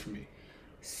me.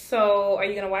 So, are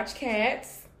you gonna watch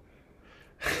Cats?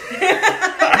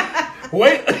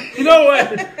 Wait, you know what?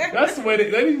 That's the way,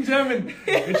 ladies and gentlemen,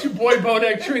 it's your boy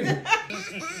Bodak Trini.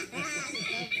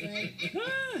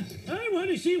 I want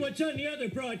to see what's on the other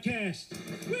broadcast.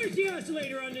 Where's the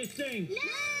oscillator on this thing? No,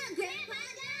 Grandpa,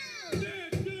 no!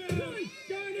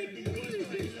 Darn it! What does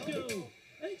this do?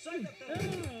 Oh,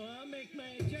 I'll make my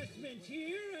adjustments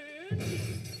here and...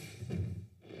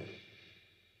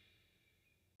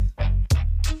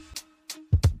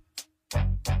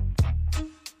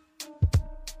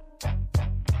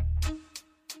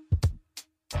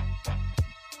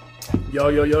 Yo,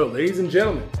 ladies and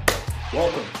gentlemen,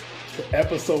 welcome to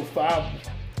episode 5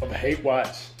 of Hate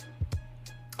Watch.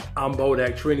 I'm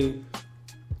Bodak Trini.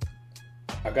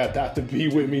 I got Dr. B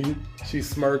with me. She's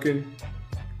smirking.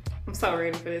 I'm so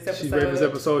ready for this episode. She's ready for this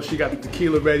episode. She got the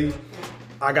tequila ready.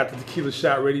 I got the tequila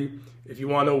shot ready. If you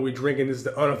want to know what we're drinking, this is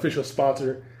the unofficial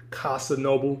sponsor, Casa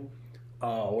Noble.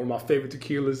 One of my favorite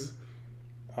tequilas.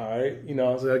 All right,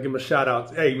 so I give them a shout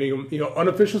out. Hey,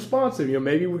 unofficial sponsor.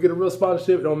 Maybe we get a real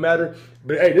sponsorship. It don't matter.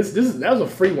 But hey, that was a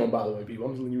free one, by the way, people.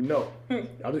 I'm just letting you know.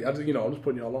 I'm just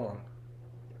putting y'all on.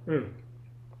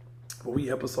 But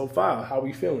we episode 5. How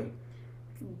we feeling?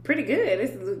 Pretty good.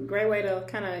 This is a great way to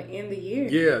kind of end the year.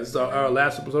 Yeah, it's our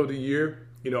last episode of the year.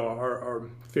 Our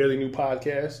fairly new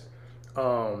podcast.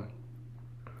 And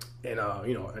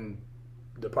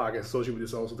the podcast associated with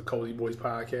this also the Cozy Boys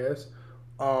podcast.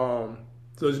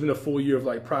 So it's been a full year of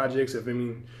like projects. If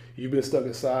you've been stuck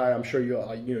inside, I'm sure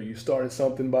you started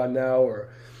something by now, or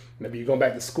maybe you're going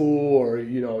back to school, or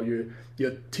you're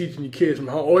teaching your kids from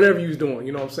home, or whatever you're doing.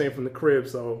 You know what I'm saying, from the crib.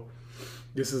 So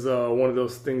this is one of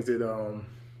those things that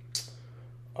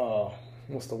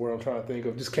what's the word I'm trying to think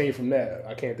of? Just came from that.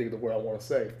 I can't think of the word I want to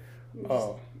say.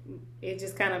 It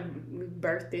just kind of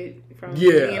birthed it from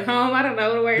being home. I don't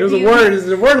know the word. There's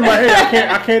a word in my head.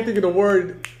 I can't think of the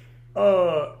word.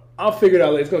 I'll figure it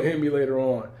out later. It's gonna hit me later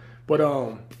on. But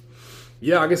I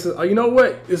guess you know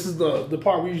what? This is the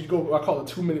part we usually go. I call it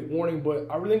 2-minute warning, but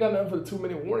I really ain't got nothing for the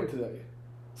 2-minute warning today.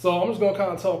 So I'm just gonna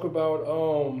kind of talk about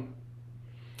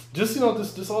just all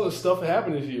the stuff that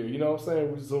happened this year. You know what I'm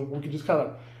saying? So we can just kind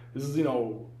of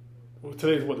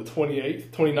today's what, the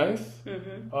 28th, 29th.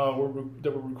 Mm-hmm.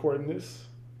 We're recording this.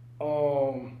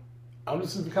 I'm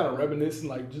just kind of reminiscing,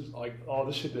 just all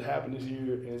the shit that happened this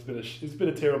year, and it's been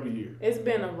a terrible year. It's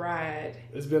been a ride.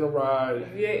 It's been a ride.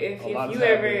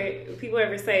 If people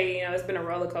ever say it's been a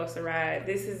roller coaster ride,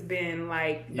 this has been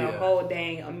like the whole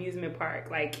dang amusement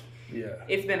park.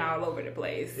 It's been all over the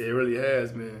place. It really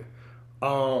has, man.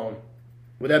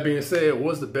 With that being said,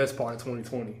 what's the best part of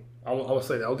 2020? I would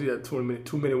say that. I'll do that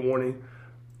 2-minute warning.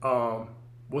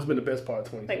 What's been the best part of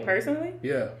 2020? Like personally?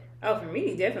 Yeah. Oh, for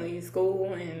me, definitely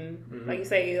school and like you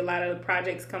say, a lot of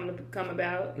projects come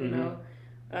about.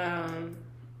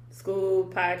 School,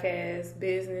 podcast,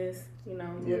 business.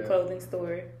 Little clothing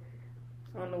store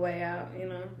on the way out.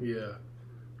 Yeah,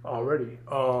 already.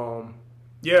 For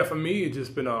me, it's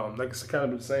just been like it's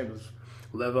kind of the same as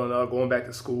leveling up, going back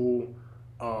to school.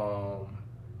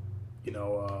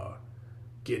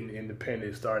 Getting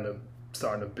independent, starting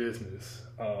a business.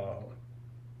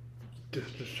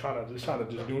 Just trying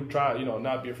to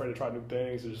not be afraid to try new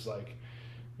things. It's just like,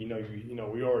 we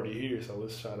already here, so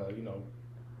let's try to,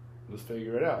 let's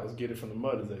figure it out. Let's get it from the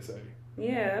mud, as they say.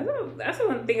 Yeah, that's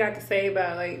one thing I could say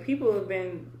about, people have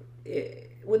been,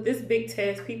 with this big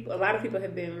test, a lot of people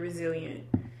have been resilient,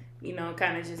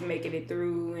 kind of just making it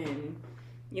through and,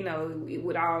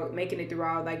 making it through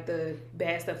all, the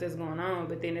bad stuff that's going on.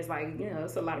 But then it's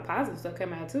it's a lot of positive stuff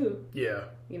coming out, too. Yeah.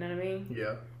 You know what I mean?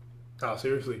 Yeah. Oh,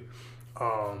 seriously.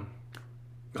 I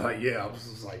was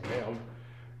just like, man,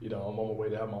 I'm on my way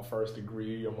to have my first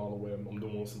degree. I'm on the way. I'm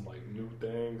doing some new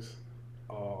things.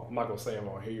 I'm not gonna say I'm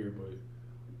on here,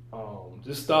 but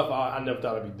just stuff I never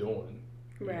thought I'd be doing.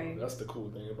 Right. That's the cool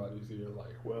thing about this year.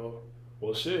 Well,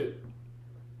 shit.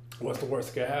 What's the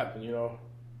worst that could happen?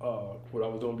 What I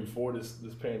was doing before this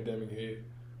pandemic hit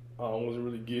wasn't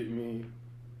really getting me.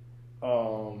 I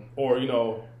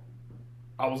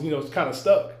was kind of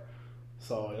stuck.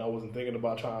 So I wasn't thinking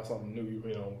about trying something new.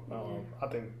 I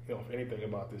think if anything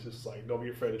about this, it's don't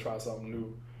be afraid to try something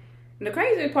new. The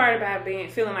crazy part about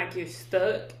feeling like you're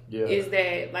stuck is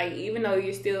that even though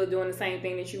you're still doing the same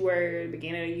thing that you were at the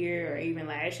beginning of the year or even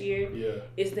last year,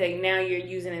 it's that now you're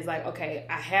using it as okay,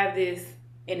 I have this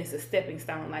and it's a stepping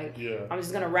stone. I'm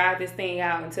just gonna ride this thing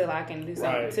out until I can do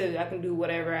something. Until I can do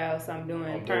whatever else I'm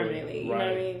doing permanently. You know what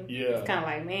I mean? Yeah. It's kind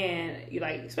of man, you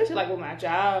especially with my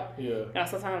job. Yeah.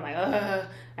 Sometimes I'm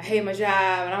I hate my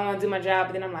job and I want to do my job,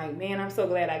 but then I'm man, I'm so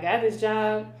glad I got this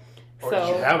job. Or did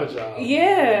you have a job?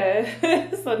 Yeah.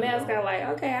 So now it's kind of like,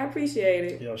 okay, I appreciate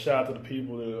it. You know, shout out to the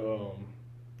people that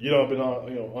been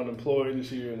unemployed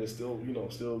this year and it's still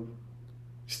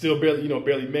barely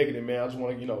barely making it, man. I just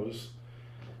want to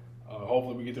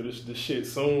hopefully we get through this shit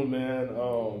soon, man.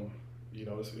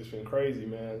 It's been crazy,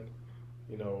 man.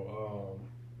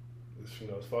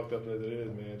 It's fucked up as it is,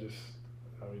 man.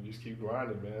 Just keep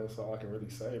grinding, man. That's all I can really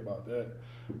say about that.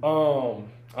 I know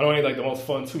it ain't like the most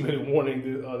fun 2-minute warning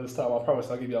this time. I promise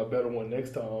I'll give y'all a better one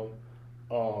next time.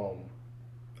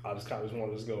 I just kind of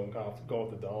want to go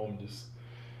with the dome, just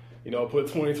put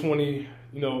 2020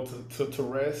 to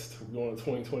rest. We're going to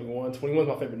 2021. 21 is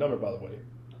my favorite number, by the way.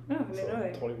 Oh, I didn't know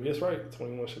that. 20, yes, right.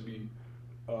 21 should be.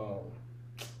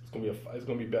 It's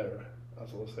gonna be better. I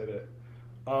just want to say that.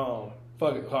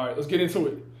 Fuck it. All right, let's get into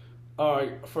it. All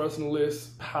right, first on the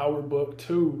list, Power Book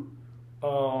 2.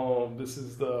 This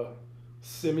is the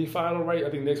semi-final, right? I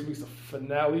think next week's the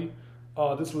finale.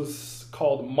 This was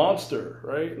called Monster,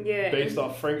 right? Yeah. Based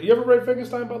off Frank. You ever read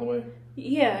Frankenstein, by the way?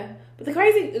 Yeah. But the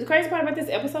crazy part about this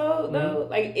episode, though,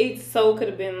 like, it could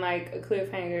have been like a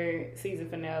cliffhanger season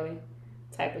finale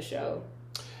type of show.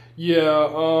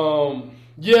 Yeah.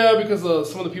 Yeah, because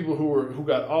some of the people who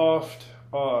got offed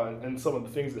and some of the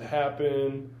things that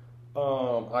happened.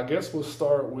 I guess we'll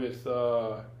start with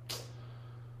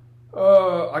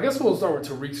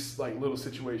Tariq's little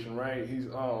situation, right? He's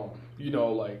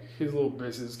his little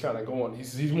business kind of going.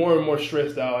 He's more and more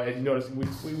stressed out, and you notice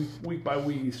week by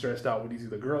week he's stressed out with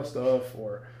either girl stuff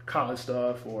or college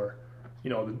stuff or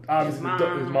obviously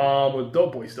his mom with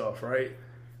dope boy stuff, right?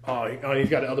 He's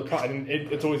got another problem.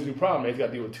 It's always a new problem. Man. He's got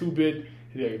to deal with 2Bit.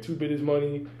 He's got to get 2Bit his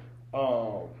money.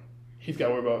 He's got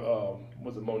to worry about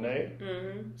was it Monet?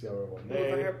 Mm-hmm. He's got to worry about Monet.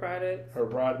 Moving her product.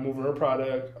 Moving her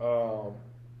product.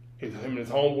 Him and his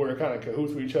homeboy are kind of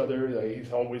cahoots with each other. Like, his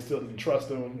homeboy still doesn't trust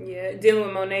him. Yeah, dealing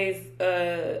with Monet's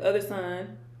other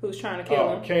son who's trying to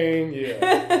kill him. Kane,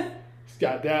 yeah. He's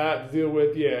got that to deal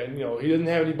with, yeah. And, he doesn't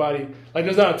have anybody. Like,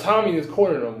 there's not a Tommy in his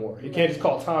corner no more. He can't just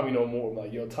call Tommy no more.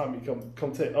 Like, Tommy,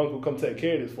 come take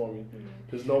care of this for me. Mm-hmm.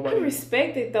 There's nobody. I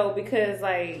respect it, though, because,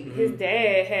 his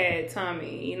dad had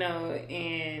Tommy,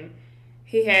 and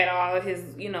he had all of his,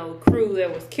 crew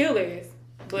that was killers.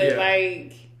 But,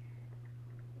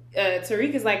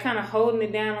 Tariq is kind of holding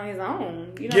it down on his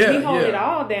own. He holding it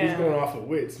all down. He's going off of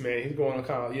wits, man. He's going on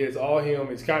kind of it's all him.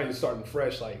 It's kind of just starting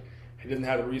fresh. Like, he doesn't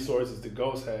have the resources that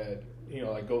Ghost had.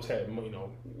 Ghost had built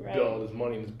all his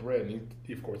money and his bread, and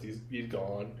he of course he's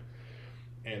gone,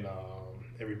 and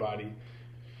everybody,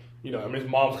 his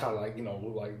mom's kind of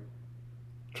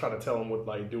trying to tell him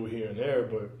what do here and there,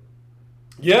 but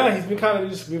yeah, he's been kind of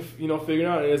just figuring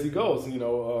out it as he goes. And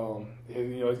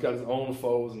he's got his own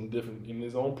foes and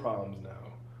his own problems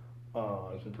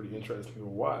now. It's been pretty interesting to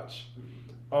watch.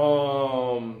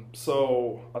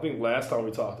 So I think last time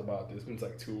we talked about this, it's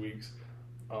been 2 weeks.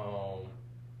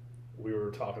 We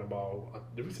were talking about.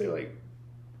 Did we say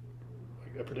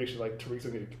a prediction Tariq's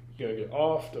gonna get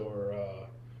offed or?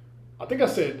 I think I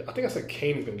said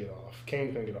Kane's gonna get off.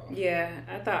 Kane's gonna get off. Yeah,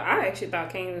 I actually thought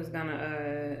Kane was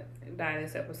gonna die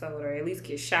this episode, or at least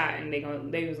get shot, and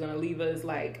they was gonna leave us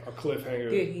a cliffhanger.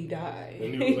 Did he die? A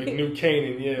new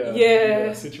Kanan,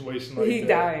 yeah, situation he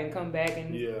die and come back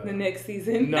in the next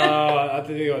season. Nah, I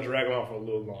think they're gonna drag him out for a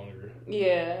little longer.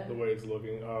 Yeah, the way it's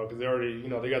looking, because they already,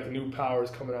 they got the new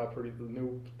powers coming out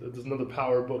there's another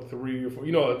Power Book 3 or 4.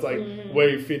 It's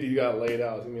Wave 50 got laid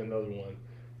out. It's gonna be another one.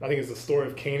 I think it's the story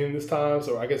of Kanan this time,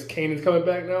 so I guess Kanan's coming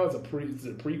back now. Is it a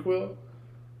prequel?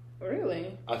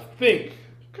 Really? I think.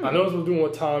 I know it's what doing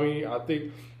with Tommy. I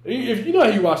think if how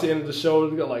you watch the end of the show,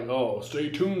 you got stay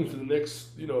tuned for the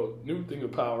next new thing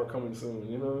of power coming soon.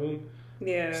 You know what I mean?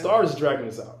 Yeah. Stars is dragging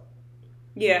this out.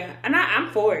 Yeah, and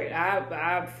I'm for it.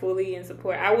 I'm fully in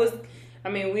support.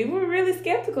 We were really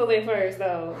skeptical at first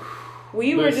though.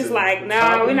 We were just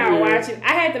no, we're not watching.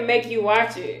 I had to make you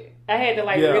watch it. I had to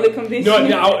really convince you.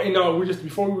 We just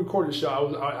before we recorded the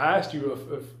show, I asked you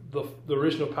if the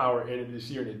original Power ended this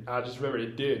year, and I just remembered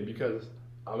it did because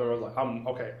I remember I'm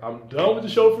done with the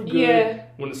show for good. Yeah.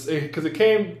 Because it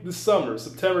came this summer,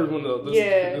 September is when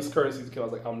this current season came. I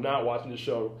was I'm not watching the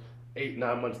show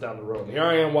 8-9 months down the road. And here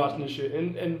I am watching this shit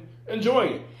and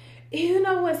enjoying it. You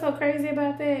know what's so crazy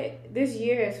about that? This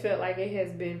year has felt like it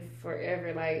has been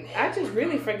forever. I just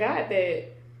really forgot that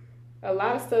a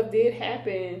lot of stuff did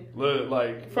happen.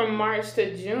 From March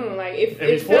to June. It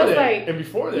feels like. And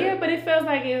before that. Yeah, but it feels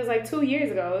like it was 2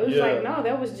 years ago. It was no,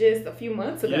 that was just a few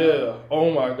months ago. Yeah.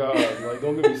 Oh my God.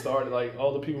 Don't get me started.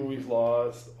 All the people we've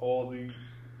lost, all the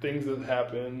things that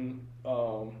happened.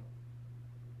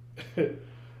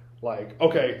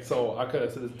 Okay, so I could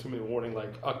have said this 2-minute warning.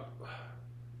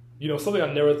 you know, something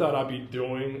I never thought I'd be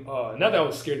doing. Not that I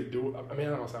was scared to do it. I mean,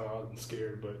 I don't sound like I wasn't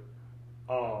scared, but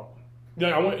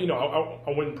yeah, I went. You know,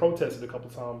 I went and protested a couple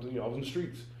times. You know, I was in the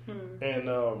streets, and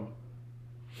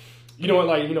you know,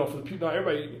 like, you know, for the people, not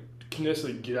everybody can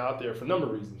necessarily get out there for a number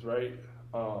of reasons, right?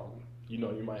 You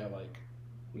know, you might have like,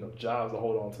 you know, jobs to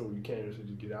hold on to. You can't just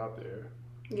get out there.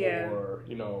 Yeah. Or,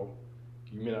 you know,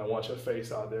 you may not want your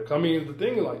face out there. 'Cause, I mean, the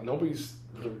thing is, like, nobody's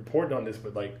reporting on this,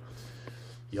 but, like,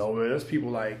 yo, man, there's people,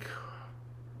 like,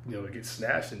 you know, get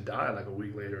snatched and die, like, a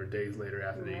week later or days later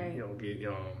after they, you know, get,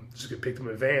 just get picked up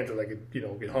in vans or, like, you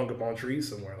know, get hung up on trees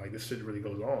somewhere. Like, this shit really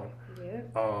goes on. Yeah.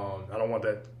 I don't want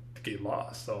that to get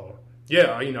lost. So,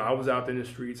 yeah, you know, I was out there in the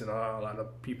streets, and a lot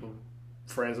of people,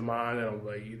 friends of mine, and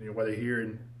like, you know, whether here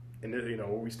in you know,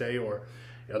 where we stay or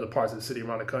in other parts of the city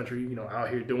around the country, you know, out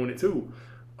here doing it too.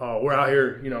 We're out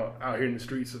here, you know, out here in the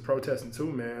streets protesting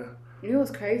too, man. You know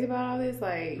what's crazy about all this?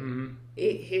 Like,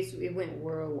 it went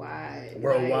worldwide.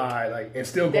 Worldwide, like, it's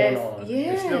still going on.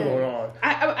 Yeah. It's still going on.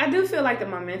 I do feel like the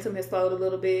momentum has slowed a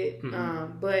little bit,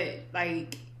 but,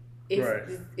 like,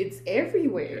 it's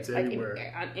everywhere. It's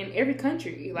everywhere. Like, in every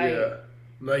country. Like, yeah.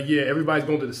 Like, yeah, everybody's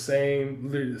going through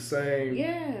literally the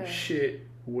same shit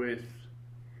with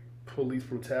police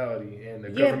brutality, and the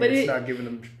government's not giving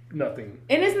them nothing.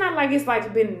 And it's not like it's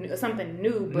like been something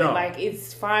new, but like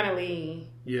it's finally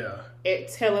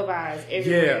it's televised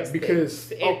everywhere. Yeah,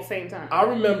 because at the same time. I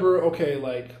remember,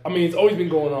 like, I mean, it's always been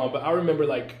going on, but I remember,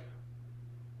 like,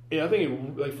 I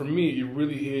think like for me, it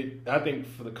really hit. I think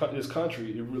for this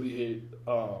country, it really hit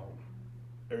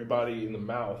everybody in the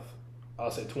mouth. I'll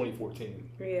say 2014.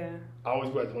 Yeah. I always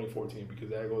go at 2014 because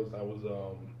that was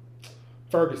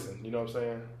Ferguson. You know what I'm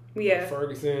saying? Yeah.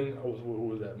 Ferguson. Who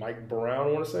was that? Mike Brown,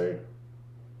 I want to say.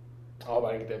 Oh,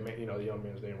 I didn't get that, you know, the young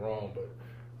man's name wrong, but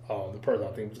the person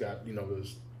I think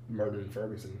was murdered in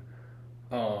Ferguson.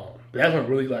 But that's when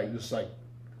really, like, just like,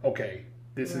 okay,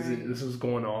 this is it. This is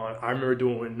going on. I remember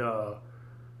doing the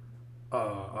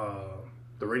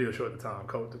radio show at the time,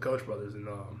 the Coach Brothers, and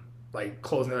like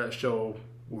closing that show,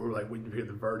 we were like waiting to hear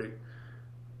the verdict.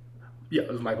 Yeah,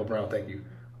 it was Michael Brown. Thank you.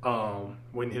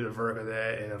 Waiting to hear the verdict of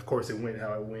that, and of course it went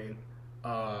how it went.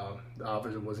 The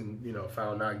officer wasn't, you know,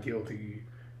 found not guilty,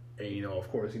 and, you know, of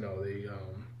course, you know, they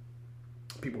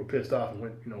people were pissed off and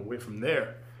went from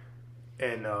there,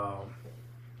 and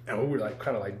we were like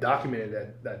kind of like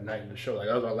documented that night in the show. Like,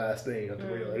 that was our last thing. Like,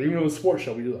 even though it was a sports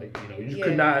show, we were like, you know, you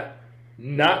could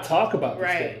not talk about this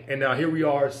thing. And now here we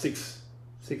are, six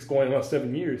going on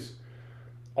 7 years,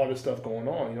 all this stuff going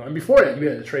on, you know. And before that, you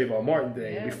had the Trayvon Martin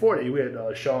thing. Yeah. Before that, you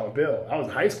had Sean Bell. I was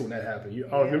in high school when that happened.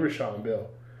 I remember Sean Bell.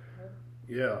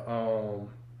 Yeah.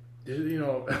 You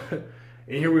know,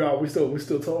 and here we are. We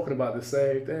still talking about the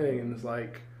same thing, and it's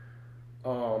like,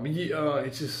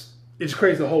 it's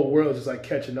crazy. The whole world's just like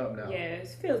catching up now. Yeah, it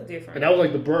feels different. And that was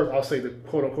like the birth. I'll say the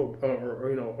quote unquote,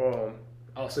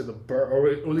 I'll say the birth, or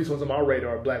at least what's on my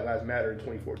radar, Black Lives Matter in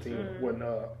 2014 when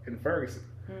in Ferguson.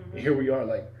 And here we are,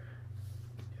 like,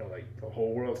 you know, like the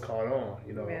whole world's caught on.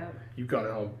 You know, you got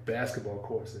it on basketball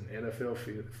courts and NFL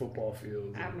field, football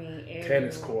fields,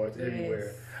 tennis courts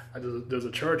everywhere. There's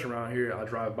a church around here I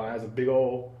drive by. Has a big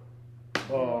old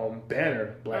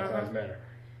banner, Black Lives Matter.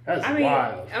 That's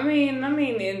wild. I mean,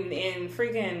 in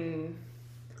freaking,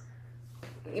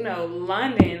 you know,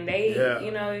 London,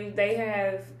 you know, they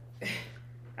have.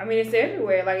 I mean, it's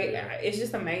everywhere. Like, it's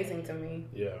just amazing to me.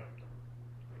 Yeah,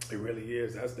 it really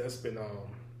is. That's been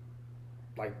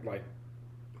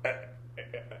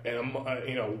and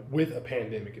you know, with a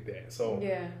pandemic at that. So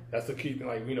that's the key thing.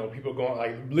 Like, you know, people going,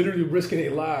 like, literally risking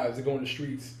their lives to go in the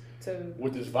streets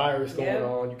with this virus going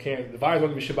on. You can't. The virus don't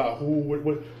give a shit about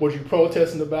what you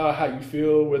protesting about, how you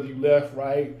feel, whether you left,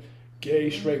 right, gay,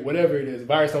 straight, whatever it is. The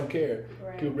virus don't care.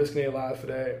 Right. People risking their lives for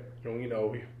that. You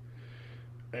know.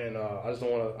 And I just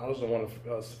don't want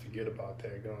us to forget about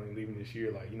that going leaving this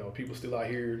year. Like, you know, people still out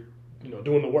here, you know,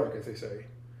 doing the work, as they say.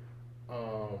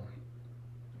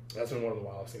 That's been one of the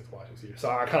wildest things to watch this year. So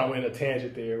I kind of went in a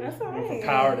tangent there. Went from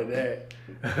power to that.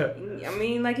 I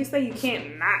mean, like you say, you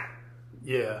can't not.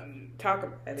 Yeah. Talk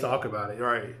about it,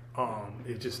 right?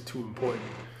 It's just too important.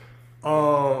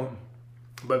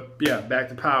 But yeah, back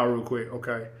to power real quick.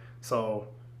 Okay, so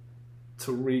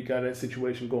Tariq got that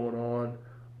situation going on.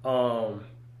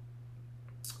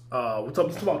 Let's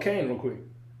talk about Kane real quick.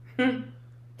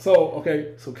 So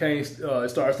Kane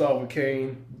starts off with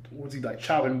Kane. Was he like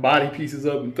chopping body pieces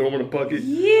up and throwing them in a bucket?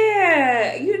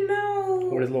 Yeah, you know.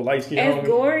 With his little light skin. As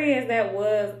gory as that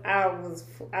was,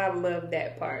 I loved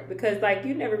that part because, like,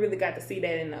 you never really got to see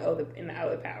that in the other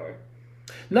power.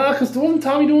 Nah, because wasn't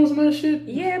Tommy doing some of that shit?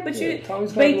 Yeah, but they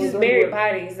just buried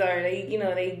bodies, or they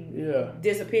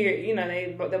disappeared.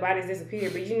 The bodies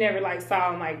disappeared, but you never like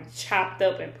saw them like chopped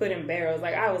up and put in barrels.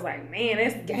 Like I was like, man,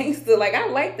 that's gangster. Like I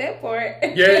like that part.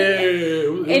 Yeah.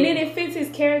 And then it fits his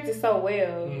character so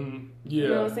well. Mm-hmm. Yeah, you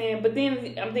know what I'm saying. But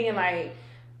then I'm thinking like,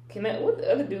 what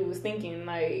the other dude was thinking?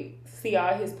 Like, see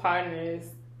all his partners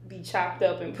be chopped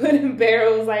up and put in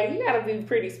barrels. Like you gotta be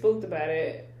pretty spooked about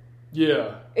it.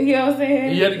 Yeah. You know what I'm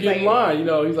saying? He had to get in line.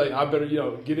 He's like, I better,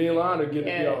 get in line or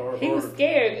get, he was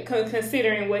scared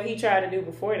considering what he tried to do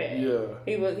before that. Yeah.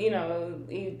 He was, he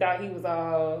thought he was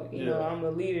all, I'm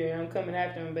the leader and I'm coming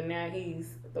after him, but now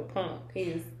he's the punk.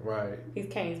 He's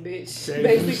Kane's bitch,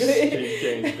 basically.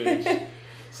 Kane's bitch.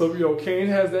 So, Kane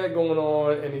has that going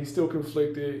on and he's still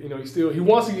conflicted. He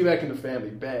wants to get back in the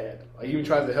family bad. Like, he even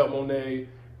tries to help Monet.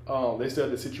 They still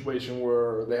have the situation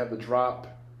where they have the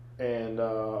drop. And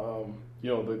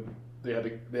they had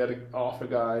to off a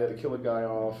guy, they had to kill a guy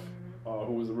off,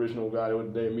 who was the original guy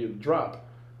that they immediately drop.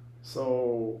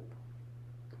 So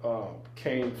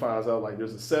Kane finds out like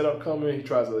there's a setup coming. He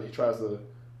tries to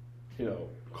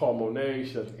call Monet.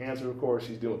 She doesn't answer. Of course,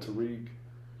 she's dealing with Tariq.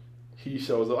 He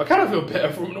shows up. I kind of feel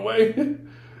bad for him in a way,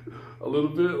 a little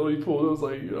bit. When he pulled, it was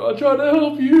like I tried to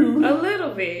help you a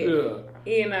little bit. Yeah.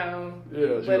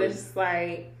 Yeah. But it's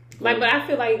like. But I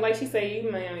feel like she said,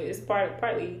 it's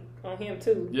partly on him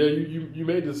too. Yeah, you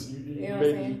made this.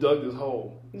 You dug this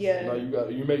hole. Yeah. Now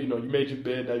you made your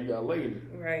bed. Now you got to lay in it.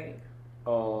 Right.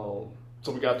 So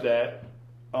we got that.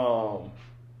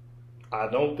 I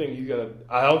don't think he's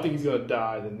gonna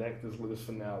die in this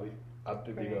finale. I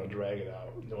think they're gonna drag it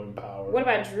out. No power. What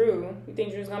about Drew? You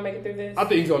think Drew's gonna make it through this? I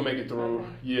think he's gonna make it through. Okay.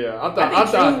 Yeah, I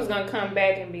thought Drew was gonna come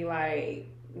back and be like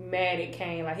mad at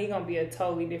Kane. Like, he's gonna be a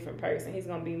totally different person. He's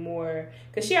gonna be more,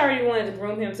 because she already wanted to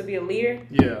groom him to be a leader.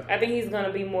 Yeah, I think he's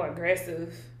gonna be more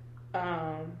aggressive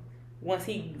once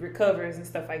he recovers and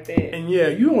stuff like that. And yeah,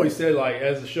 you always said like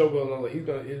as the show goes on, like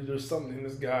there's something in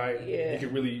this guy. Yeah, you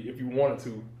could really, if you wanted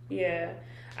to. Yeah,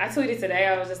 I tweeted today.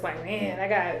 I was just like, man, I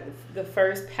got the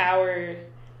first Power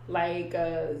like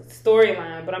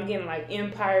storyline, but I'm getting like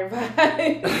Empire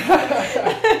vibes.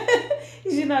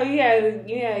 You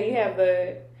have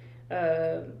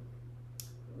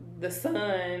the son.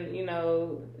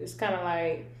 It's kind of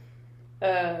like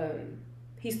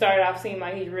he started off seeming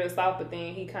like he's real soft, but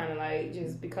then he kind of like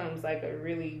just becomes like a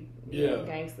really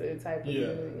gangster type of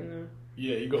dude.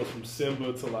 Yeah, he goes from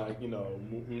Simba to like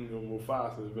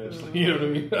Mufasa eventually. You know what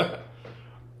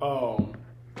I mean?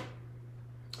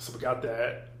 So we got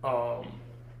that.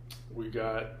 We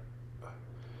got.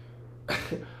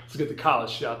 Let's get the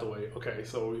college shit out the way. Okay,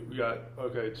 so we got.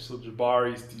 So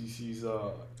Jabari's he's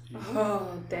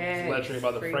lecturing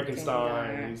about the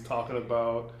Frankenstein. He's talking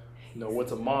about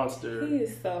what's a monster. He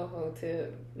is so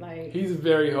Hotep. Like, he's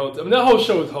very Hotep. I mean, that whole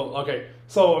show is Hotep. Okay,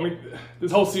 so I mean,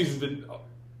 this whole season's been.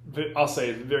 I'll say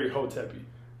it's very Hotep-y.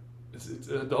 It's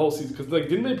the whole season, because like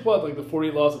didn't they pull out like the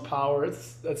 48 Laws of Power?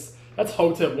 That's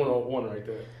Hotep 101 right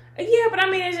there. Yeah, but I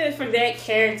mean, it's just for that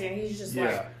character. He's just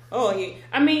like, oh, yeah.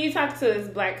 I mean, you talk to this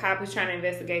black cop who's trying to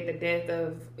investigate the death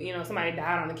of, somebody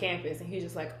died on the campus, and he's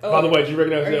just like, oh. By the way, did you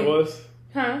recognize who that was?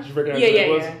 Huh? Did you recognize who that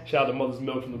was? Shout out to Mother's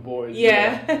Milk from The Boys.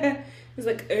 Yeah. He's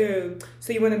like, oh,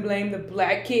 so you want to blame the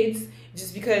black kids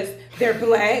just because they're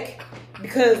black?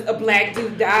 Because a black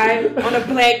dude died on a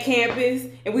black campus,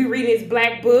 and we read his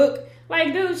black book?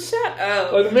 Like, dude, shut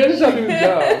up. Like, the man is trying to do his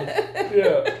job.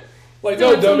 Yeah. Like,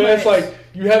 no, dumbass, like,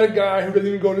 you had a guy who didn't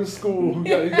even go to school, who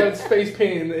got his face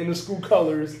painted in the school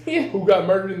colors, who got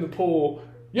murdered in the pool.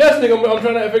 Yes, nigga, I'm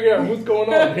trying to figure out what's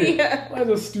going on here. That's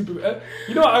a stupid.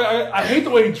 I hate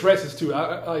the way he dresses, too.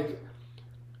 I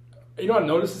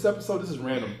noticed this episode, this is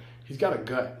random. He's got a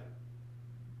gut.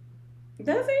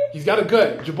 Does he? He's got a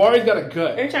gut. Jabari's got a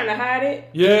gut. They're trying to hide it?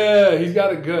 Yeah, he's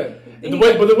got a gut. The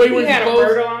way he wears his clothes. He had a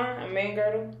girdle on, a man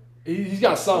girdle. He's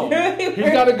got some.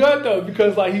 He's got a gut though,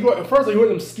 because like he wears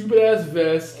them stupid ass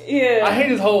vests. Yeah. I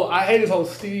hate his whole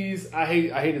steez. I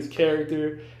hate his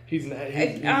character. He's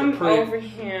I'm a prick. over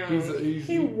him.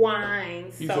 He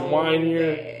whines. He's a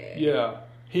whinier. Bad. Yeah.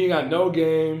 He ain't got no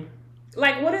game.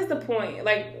 Like, what is the point?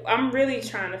 Like, I'm really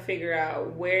trying to figure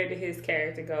out where did his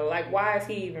character go. Like, why is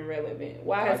he even relevant?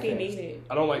 Why is he needed?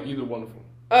 I don't like either one of them.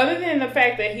 Other than the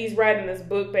fact that he's writing this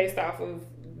book based off of.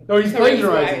 No, he's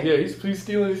plagiarizing. Yeah, he's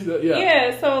stealing. Yeah.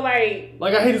 Yeah. So like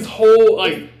I hate his whole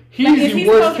like. He's the worst character. Is he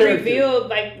supposed to reveal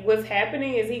like what's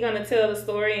happening? Is he gonna tell the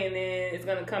story and then it's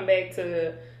gonna come back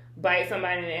to bite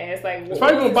somebody in the ass? Like, it's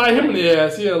probably gonna bite him in the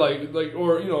ass. Yeah,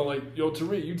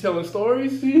 Tariq, you telling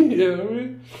stories? See, you know what I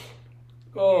mean?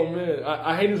 Oh man,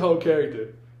 I hate his whole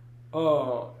character.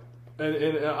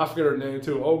 and I forget her name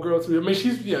too. Old girl too. I mean,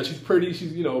 she's pretty.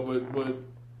 She's but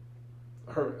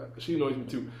she annoys me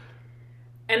too.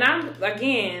 And I'm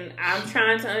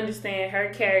trying to understand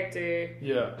her character.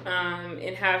 Yeah.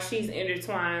 And how she's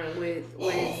intertwined with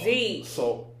Zeke.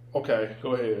 So okay,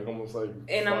 go ahead. Almost like.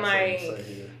 And I'm like,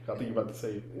 I think you're about to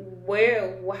say it.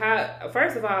 How?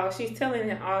 First of all, she's telling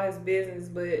him all his business,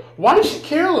 but why does she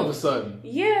care all of a sudden?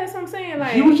 Yeah, that's what I'm saying.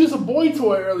 Like, he was just a boy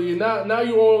toy earlier. Now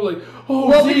you all like,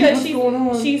 because what's going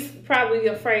on? She's probably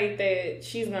afraid that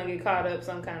she's gonna get caught up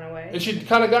some kind of way. And she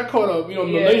kind of got caught up.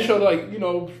 They showed like it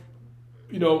was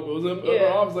I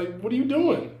was like, what are you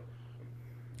doing?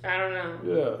 I don't know.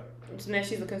 Yeah. Now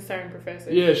she's a concerned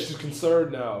professor. Yeah, she's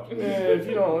concerned now. Yeah, if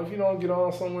you don't get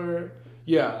on somewhere.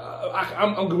 Yeah,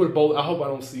 I'm good with both. I hope I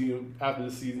don't see him after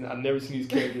the season. I've never seen these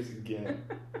characters again.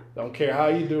 Don't care how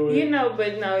you do it.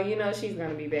 But she's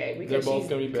gonna be back because they're both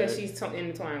gonna be back because she's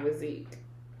intertwined with Zeke.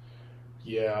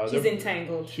 Yeah, she's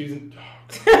entangled.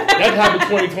 That happened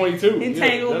 2022.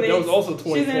 Entanglement. That was also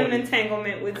 2020. She's in an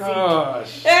entanglement with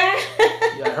Zeke.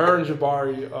 Yeah, her and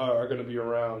Jabari are gonna be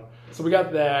around. So we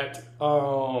got that.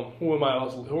 Who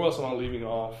else am I leaving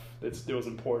off? That was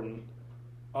important.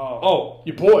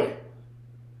 Your boy.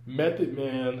 Method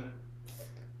Man.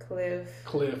 Cliff.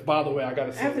 By the way, I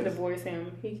gotta say, I have to divorce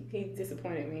him. He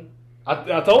disappointed me.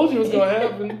 I told you it was gonna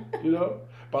happen.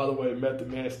 By the way,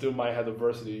 Method Man still might have the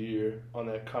verse of the year on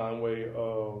that Conway,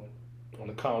 on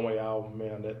the Conway album.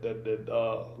 Man, that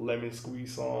Lemon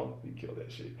Squeeze song, he killed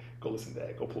that shit. Go listen to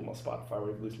that. Go pull my Spotify where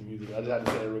you listen to music. I just had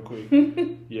to say that real quick.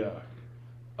 Yeah.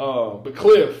 But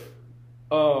Cliff.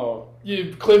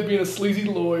 Cliff being a sleazy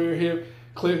lawyer here.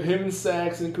 Him and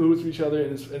Sax in cahoots with each other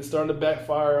and starting to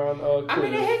backfire on Cliff. I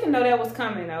mean, they had to know that was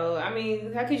coming, though. I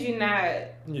mean, how could you not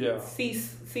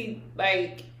see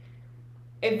like,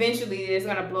 eventually it's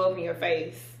going to blow up in your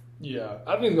face? Yeah,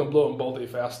 I think it's going to blow up in both their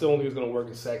face. I still don't think it's going to work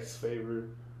in Sax's favor.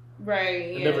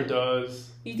 Right, It never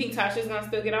does. You think Tasha's going to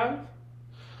still get off?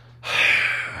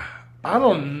 I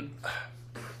don't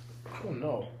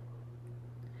know.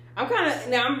 I'm kind of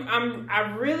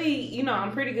I'm really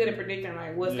I'm pretty good at predicting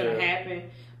like what's gonna happen,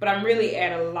 but I'm really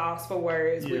at a loss for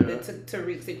words with the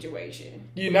Tariq situation.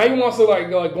 Yeah, now he wants to like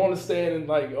go on the stand and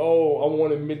like, I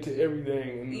want to admit to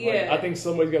everything. And like, I think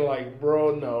somebody's gonna like,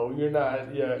 bro, no, you're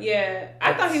not. Yeah. Yeah,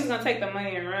 I thought he was gonna take the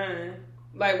money and run.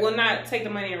 Like, well, not take the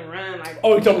money and run. Like,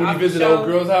 you talking when he visited old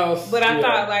girl's house? But I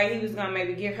thought like he was gonna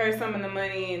maybe give her some of the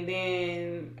money and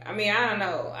then I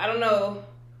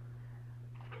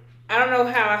don't know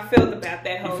how I felt about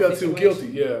that whole situation. He felt too guilty,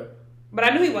 yeah. But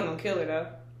I knew he wasn't gonna kill her though.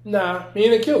 Nah, he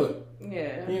didn't kill her.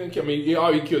 Yeah. He didn't kill me. He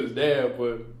killed his dad,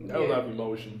 but that was out of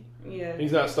emotion. Yeah.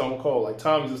 He's not Stone Cold. Like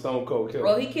Tommy's a Stone Cold killer.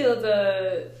 Well, he killed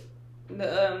the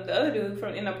other dude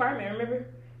from in the apartment. Remember?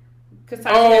 Because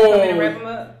Tommy had to come in and wrap him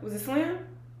up. Was it Slim?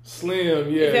 Slim,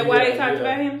 yeah. Is that why they talked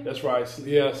about him? That's right.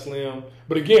 Yeah, Slim.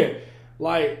 But again,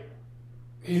 like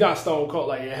he's not Stone Cold.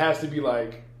 Like it has to be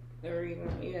like.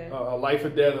 A life or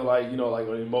death, or like like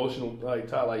an emotional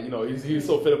tie. Like he's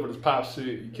so fed up with his pop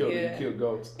shit. He killed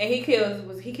goats. And he killed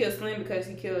Slim because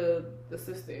he killed the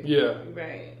sister. Yeah,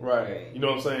 right. You know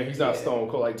what I'm saying? He's not Stone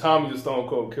Cold. Like Tommy's a Stone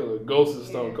Cold killer. Ghost is a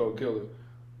Stone Cold killer.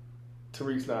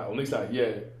 Tariq's not. At least not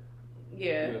yet.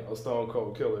 Yeah. A Stone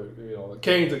Cold killer.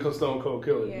 Kane's a Stone Cold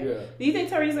killer. Yeah. Do you think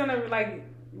Tariq's gonna like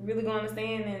really go on the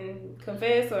stand and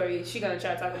confess, or is she gonna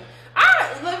try to talk?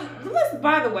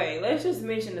 By the way, let's just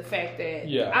mention the fact that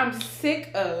I'm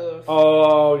sick of.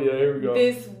 Oh yeah, here we go.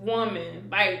 This woman,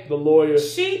 like the lawyer,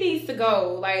 she needs to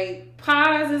go. Like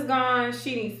Paz is gone,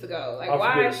 she needs to go. Like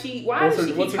why does she? What's her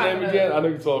name again? I know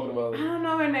you're talking about. I don't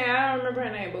know her name. I don't remember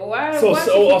her name. But why? So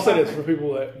I'll say this for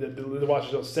people that watch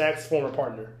the show. Sax's former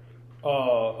partner,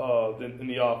 in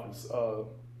the office.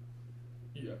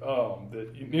 You know what I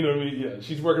mean? Yeah,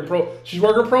 she's working pro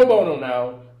bono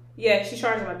now. Yeah, she's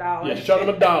charging him $1. Yeah, she's charging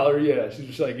him $1. Yeah, she's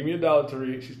just like, give me $1,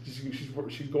 Tariq.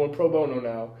 She's going pro bono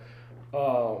now,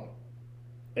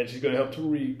 and she's gonna help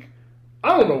Tariq.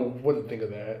 I don't know what to think of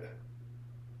that.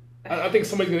 I think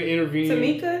somebody's gonna intervene.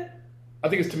 Tamika? I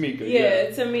think it's Tamika.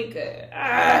 Yeah, Tamika.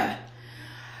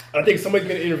 I think somebody's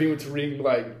gonna intervene with Tariq.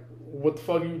 Like, what the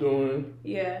fuck are you doing?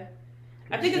 Yeah.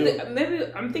 I'm thinking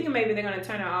maybe they're gonna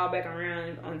turn it all back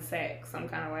around on Sax some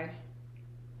kind of way.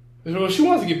 Well, she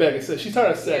wants to get back at Sax. She's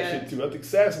tired of Sax shit too. I think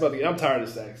Sax is about to get. I'm tired of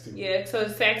Sax too. Yeah, so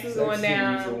Sax is going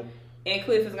down, and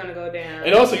Cliff is gonna go down.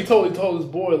 And also, he told his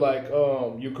boy like,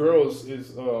 your girl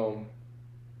is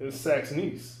Sax's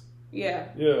niece. Yeah.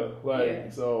 Yeah,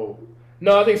 so.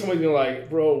 No, I think somebody's gonna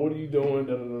like, bro, what are you doing?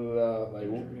 Da, da, da, da. Like,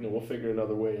 we'll figure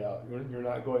another way out. You're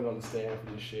not going on the stand for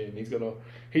this shit. And he's gonna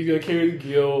carry the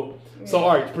guilt. Yeah. So,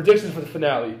 all right, predictions for the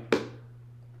finale.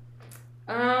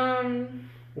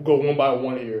 We'll go one by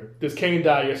one here. Does Kane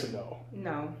die? Yes or no?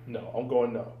 No. No, I'm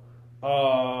going no.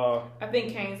 I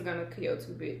think Kane's gonna kill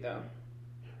 2-Bit though.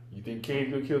 You think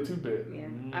Kane's gonna kill 2-Bit? Yeah.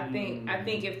 I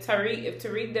think if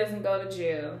Tariq doesn't go to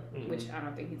jail, which I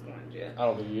don't think he's going to jail. I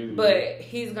don't think he is. But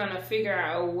he's gonna figure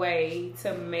out a way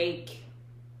to make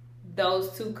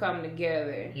those two come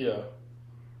together. Yeah.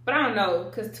 But I don't know,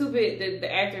 because 2-Bit,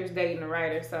 the actor is dating the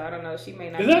writer, so I don't know. She may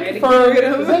not be ready to confirmed? get rid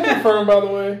of him. Is that confirmed, by the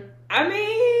way? I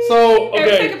mean, so okay.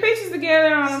 They're taking pictures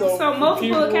together on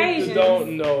multiple occasions. Who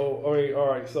don't know. I mean, all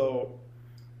right. So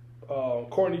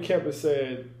Courtney Kemp has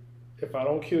said, if I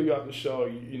don't kill you off the show,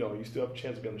 you still have a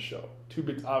chance to be on the show.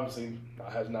 2-Bit obviously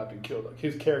has not been killed.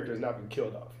 His character has not been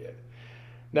killed off yet.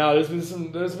 Now there's been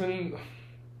this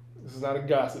is not a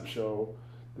gossip show.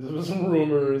 There's been some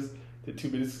rumors that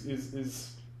 2-Bit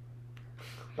is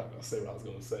I'm not gonna say what I was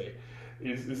gonna say.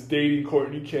 Is dating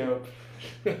Courtney Kemp.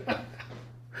 I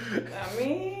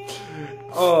mean,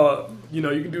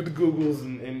 you can do the Googles,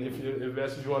 and if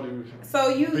that's what you want to do.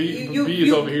 So B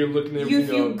is over here looking at If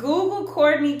you Google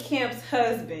Courtney Kemp's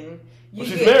husband,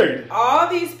 she's married. All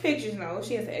these pictures. No,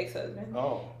 she has an ex-husband.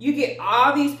 Oh. You get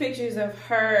all these pictures of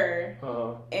her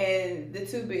and the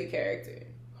 2-Bit character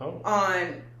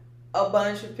on a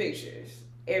bunch of pictures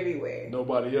everywhere.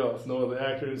 Nobody else. No other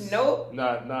actors. Nope.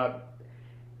 Not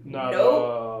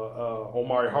nope.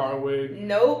 Omari Hardwick.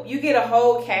 Nope. You get a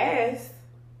whole cast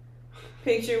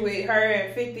picture with her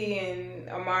and 50 and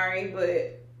Omari,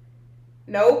 but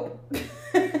nope.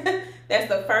 That's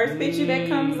the first picture that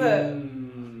comes up.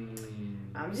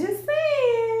 I'm just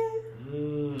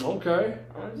saying. Okay.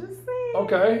 I'm just saying.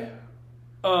 Okay.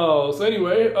 So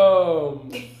anyway,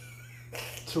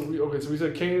 so we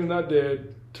said Kane is not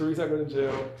dead. Tariq's not going to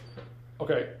jail.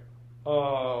 Okay.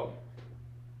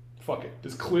 Fuck it.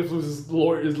 Does Cliff lose his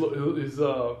bar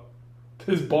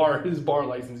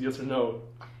license? Yes or no?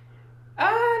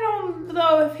 I don't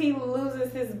know if he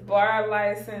loses his bar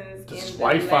license. Just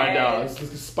wife find out.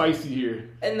 It's spicy here.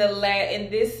 In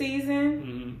this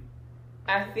season,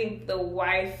 I think the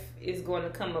wife is going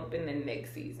to come up in the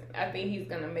next season. I think he's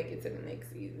going to make it to the next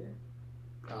season.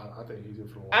 I think he's in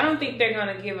for a while. I don't think they're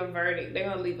going to give a verdict. They're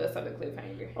going to leave us on a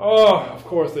cliffhanger. Oh, of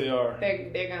course they are.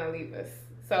 They're going to leave us.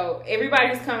 So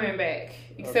everybody's coming back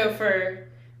except for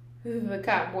the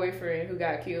cop boyfriend who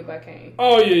got killed by Kane.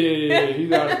 Oh yeah.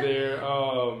 He's out of there.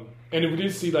 And we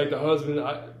did see like the husband.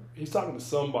 He's talking to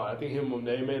somebody. I think him and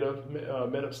they met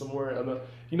up somewhere.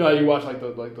 You know how you watch like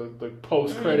the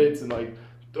post credits and like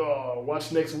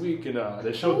watch next week, and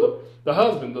they showed the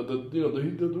husband, the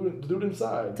dude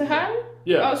inside. Tahada?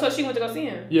 Yeah. Oh, so she went to go see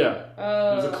him. Yeah.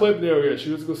 There's a clip there. Yeah,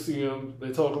 she was to go see him.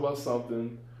 They talk about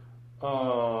something.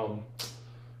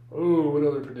 What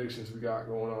other predictions we got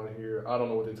going on here? I don't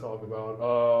know what they talk about.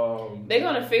 They're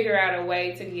gonna figure out a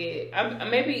way to get.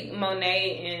 Maybe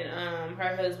Monet and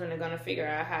her husband are gonna figure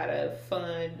out how to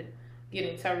fund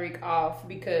getting Tariq off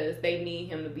because they need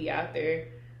him to be out there.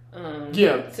 To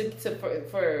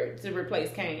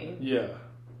replace Kane. Yeah.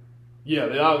 Yeah,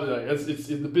 they obviously it's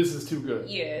the business is too good.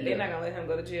 Yeah, they're not gonna let him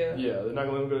go to jail. Yeah, they're not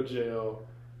gonna let him go to jail,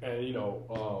 and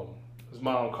his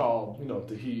mom called,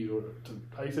 Tahid, or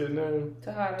how you say his name?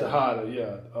 Tahada,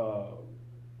 yeah.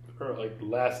 Her like the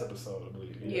last episode, I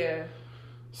believe. Yeah.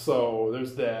 So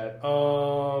there's that.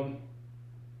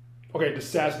 Okay, does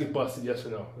Sash get busted? Yes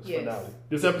or no? Yes. Finale.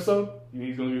 This episode,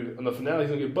 he's gonna be on the finale. He's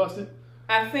gonna get busted.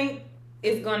 I think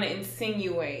it's gonna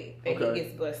insinuate that he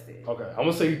gets busted. Okay, I'm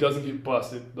gonna say he doesn't get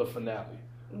busted. The finale.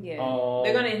 Yeah,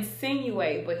 they're gonna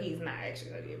insinuate, but he's not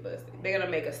actually gonna get busted. They're gonna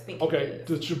make a stinky. Okay,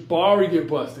 does Jabari get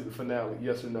busted in the finale?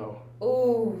 Yes or no?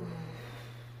 Ooh,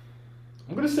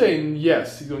 I'm gonna say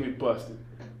yes. He's gonna get busted.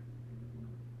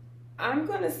 I'm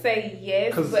gonna say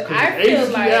yes, but Cause I feel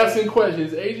agent like keep asking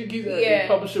questions. Agent keeps asking,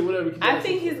 publisher, whatever. I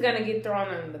think he's gonna get thrown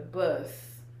under the bus.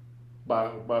 By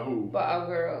who? By a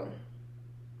girl.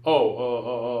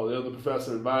 Oh, the other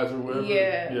professor, advisor, whatever.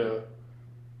 Yeah.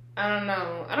 I don't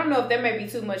know. I don't know if that may be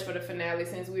too much for the finale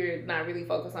since we're not really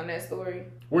focused on that story.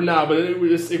 We're not, but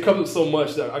it comes up so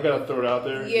much that I gotta throw it out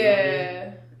there.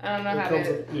 Yeah, I don't know how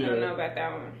that. I don't know about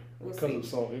that one. We'll see.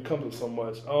 It comes up so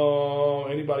much.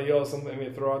 Anybody else? Something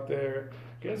they throw out there?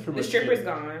 The stripper's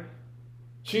gone.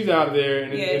 She's out of there,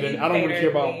 and then I don't really care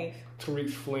about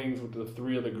Tariq's flings with the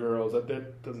three other girls.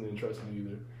 That doesn't interest me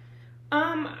either.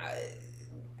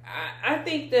 I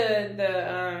think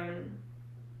the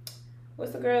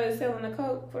what's the girl that's selling the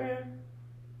coke for him?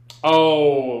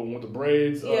 Oh, with the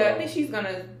braids. Yeah, I think she's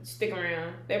gonna stick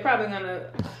around. They're probably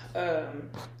gonna.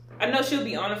 I know she'll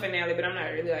be on the finale, but I'm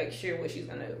not really sure what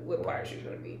part she's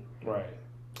gonna be. Right.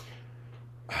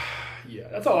 Yeah,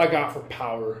 that's all I got for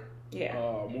Power. Yeah.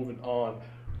 Moving on.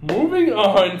 Moving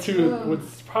on to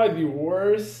what's probably the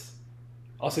worst.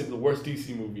 I'll say the worst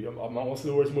DC movie. I'm not going to say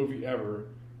the worst movie ever.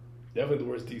 Definitely the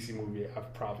worst DC movie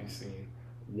I've probably seen.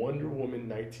 Wonder Woman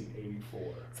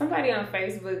 1984. Somebody on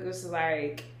Facebook was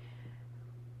like,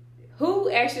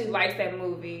 who actually likes that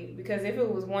movie? Because if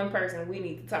it was one person, we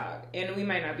need to talk. And we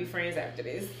might not be friends after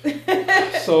this.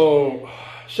 So,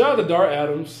 shout out to Dar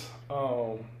Adams.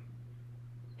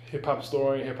 Hip-hop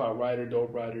historian, hip-hop writer,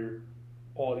 dope writer.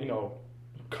 All, you know,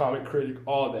 comic critic,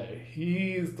 all that.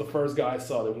 He's the first guy I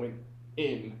saw that went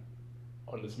in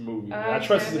on this movie. I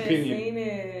trust his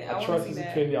opinion. I trust his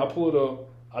opinion. I'll pull it up.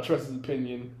 I trust his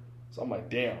opinion. So I'm like,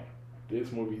 damn,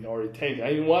 this movie already tanked. I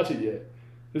didn't even watch it yet.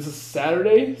 This is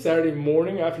Saturday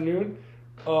morning, afternoon.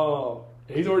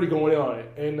 He's already going in on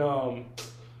it.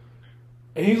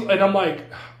 And I'm like,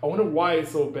 I wonder why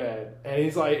it's so bad. And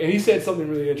he's like, and he said something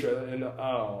really interesting. And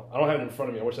I don't have it in front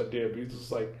of me. I wish I did. But he's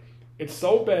just like, it's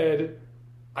so bad.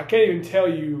 I can't even tell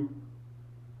you.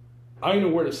 I don't even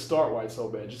know where to start why it's so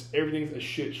bad. Just everything's a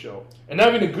shit show. And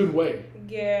not in a good way.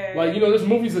 Yeah. Like, you know, there's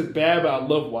movies that's bad, but I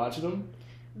love watching them.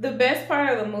 The best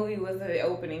part of the movie was the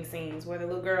opening scenes where the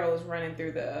little girl was running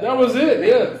through the... that was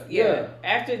it, yeah.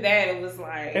 After that, it was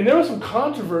like... And there was some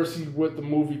controversy with the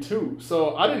movie, too.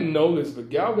 So, I didn't know this, but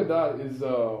Gal Gadot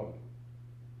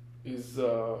is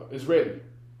Israeli.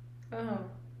 Oh.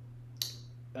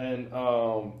 And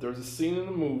there's a scene in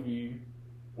the movie...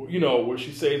 You know, where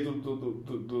she saves the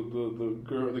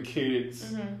girl, the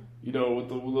kids, you know, with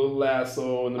the little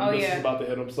lasso, and the missile's about to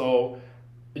hit them. So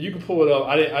you can pull it up.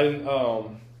 I didn't.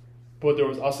 But there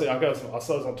was. I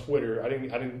saw this on Twitter. I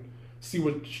didn't see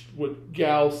what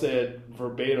Gal said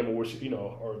verbatim, or what she, you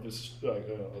know, or this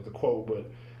the quote.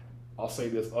 But I'll say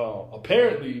this.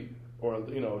 Apparently, or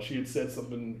you know, she had said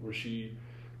something where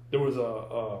there was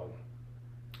a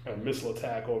missile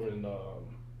attack over in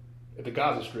at the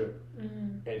Gaza Strip,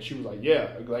 and she was like, "Yeah,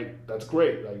 like that's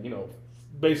great, like you know,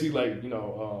 basically like you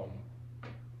know,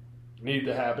 needed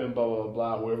to happen, blah blah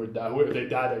blah. Whoever they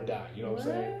die, they die. You know what I'm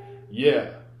saying?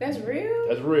 Yeah, that's real.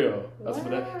 That's real. That's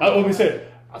what I only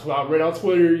said. That's what I read on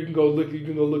Twitter. You can go look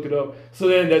it up. So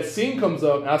then that scene comes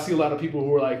up, and I see a lot of people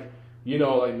who are like, you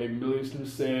know, like maybe Middle Eastern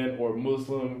descent or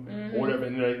Muslim or whatever,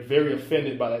 and they're very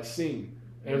offended by that scene.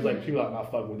 And it was like people are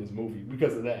not fucking with this movie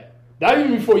because of that. Not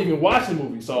even before you even watched the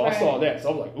movie, so I saw that. So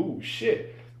I was like, ooh,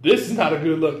 shit. This is not a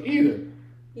good look either.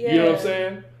 Yeah. You know what I'm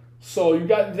saying? So you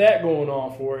got that going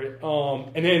on for it.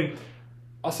 And then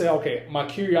I'll say, okay, my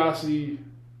curiosity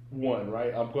won,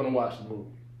 right? I'm going to watch the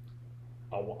movie.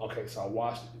 So I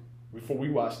watched it. Before we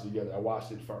watched it together, I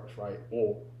watched it first, right?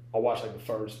 Or I watched like the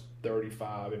first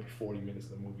 35, maybe 40 minutes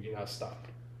of the movie, and I stopped.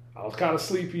 I was kind of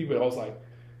sleepy, but I was like,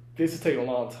 this is taking a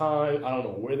long time. I don't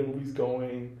know where the movie's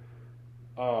going.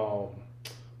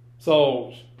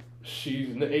 So she's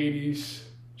in the 80s.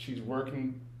 She's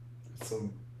working with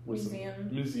some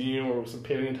museum or with some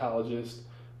paleontologist.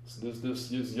 So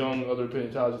this young other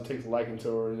paleontologist takes a liking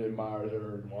to her and admires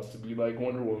her and wants to be like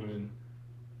Wonder Woman.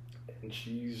 And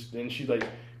she like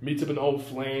meets up an old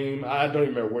flame. I don't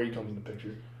even remember where he comes in the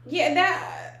picture. Yeah,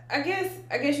 that I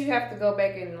guess you have to go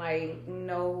back and like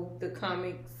know the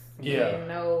comics. Yeah. And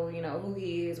know, you know, who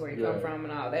he is, where he come from,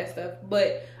 and all that stuff.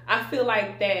 But I feel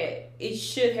like that it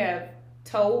should have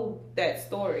told that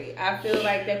story. I feel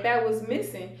like that was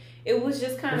missing. It was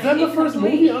just kind of. Was that the first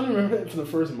movie? I don't remember it for the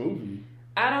first movie.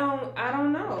 I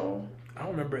don't know. I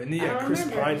don't remember. And then Chris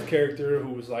Pine's character,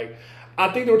 who was like, I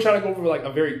think they were trying to go for like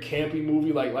a very campy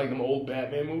movie, like them old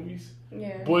Batman movies.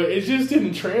 Yeah. But it just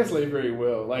didn't translate very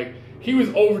well. Like, he was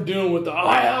overdoing with the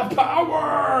I have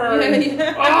power. You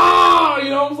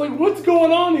know, I was like, what's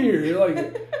going on here?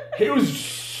 Like, it was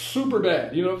super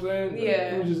bad. You know what I'm saying?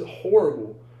 Yeah. It was just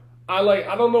horrible. I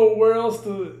don't know where else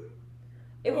to.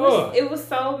 It was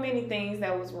so many things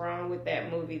that was wrong with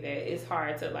that movie that it's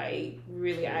hard to like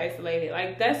really isolate it.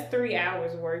 Like, that's 3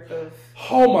 hours worth of.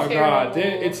 Oh my god!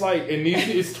 Then it's like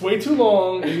it's way too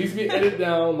long. It needs to be edited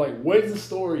down. Like, what's the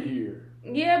story here?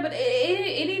 Yeah, but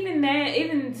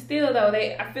even still though,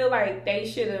 I feel like they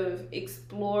should have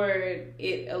explored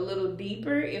it a little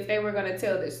deeper if they were gonna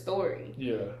tell this story.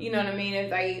 Yeah. You know what I mean? If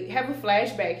they have a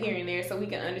flashback here and there so we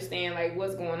can understand like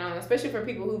what's going on, especially for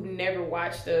people who've never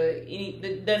watched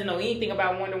doesn't know anything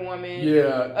about Wonder Woman.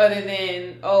 Yeah. Other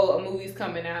than a movie's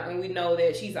coming out and we know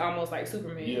that she's almost like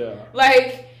Superman. Yeah.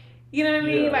 Like. You know what I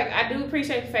mean? Yeah. Like, I do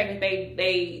appreciate the fact that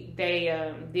they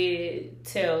did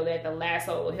tell that the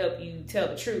lasso will help you tell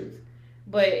the truth.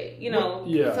 But, you know,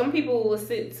 some people will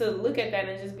sit to look at that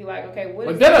and just be like, okay, what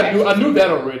is that? I knew that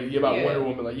already about Wonder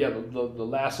Woman. Like, the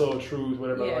lasso of truth,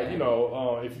 whatever. Yeah. Like, you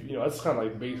know, if you know, that's kind of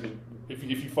like basic. If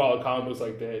you follow comic books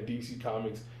like that, DC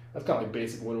Comics, That's kind of like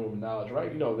basic Wonder Woman knowledge,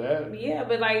 right? You know that. Yeah,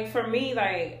 but like for me,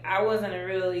 like I wasn't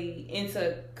really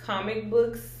into comic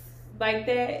books like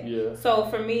that. Yeah. So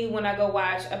for me, when I go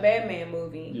watch a Batman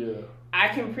movie, yeah, I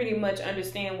can pretty much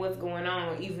understand what's going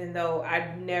on, even though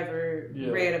I never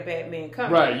read a Batman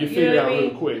comic. Right, you figure it out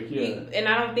real quick. Yeah. And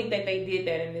I don't think that they did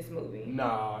that in this movie.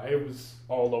 Nah, it was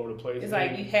all over the place. It's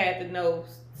like you had to know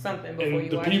something before you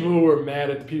watched it. The people who were mad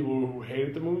at the people who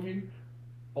hated the movie,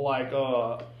 like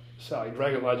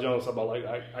Dragonfly Jones, about like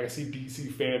I see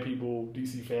DC fan people,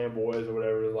 DC fanboys or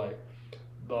whatever, like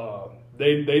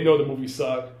they know the movie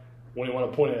sucked when they want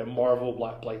to point at Marvel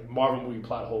like Marvel movie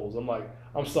plot holes. I'm like,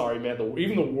 I'm sorry, man.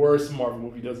 Even the worst Marvel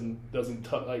movie doesn't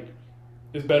touch like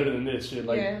it's better than this shit.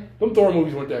 Like them Thor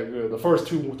movies weren't that good. The first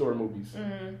two Thor movies.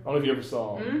 Mm-hmm. I don't know if you ever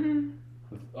saw them.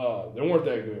 Mm-hmm. They weren't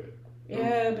that good.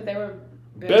 Yeah, but they were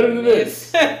better than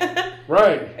this.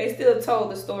 Right. They still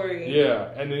told the story.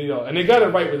 Yeah, and then and they got it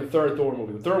right with the third Thor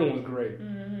movie. The third one was great.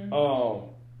 Mm-hmm.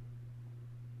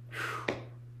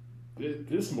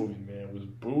 This movie, man, was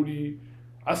booty.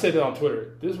 I said that on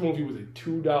Twitter. This movie was a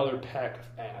 $2 pack of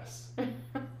ass.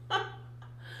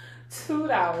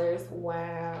 $2.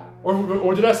 Wow.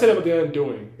 Or did I say that about the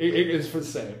Undoing? It's for the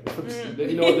same. It's for the same.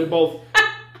 They're both.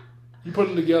 You put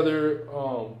them together,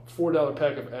 $4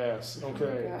 pack of ass.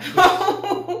 Okay.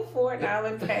 Oh $4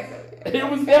 pack of ass. It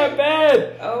was that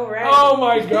bad. Oh right. Oh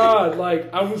my god!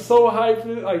 Like I was so hyped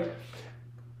for it. Like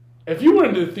if you went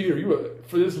into the theater,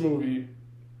 for this movie,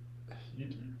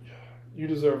 you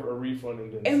deserve a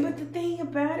refund. But the thing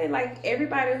about it, like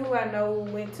everybody who I know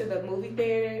went to the movie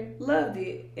theater loved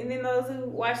it, and then those who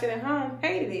watched it at home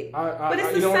hated it. But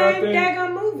it's the same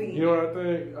daggone movie. You know what I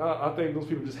think? I think those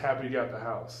people just happy to get out the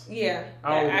house. Yeah,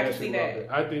 I can see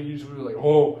that. I think you just really like,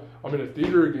 oh, I'm in the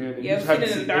theater again, and you just happy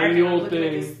to see any old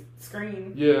thing.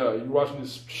 Screen. Yeah, you're watching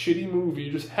this shitty movie.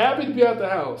 You're just happy to be out the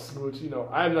house, which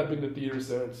I have not been to the theater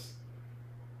since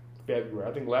February.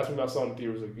 I think the last one I saw in the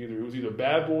theater was either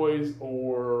Bad Boys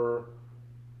or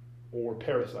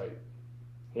Parasite.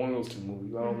 One of those two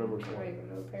movies. I don't remember which one. I don't even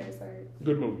know Parasite.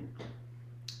 Good movie.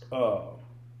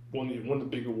 Won the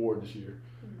big award this year.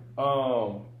 I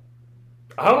don't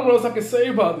know what else I can say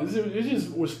about this. It just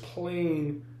was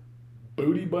plain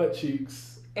booty butt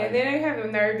cheeks. And then they have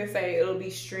the nerve to say it'll be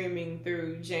streaming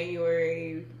through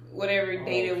January, whatever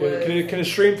date it was. Can it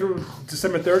stream through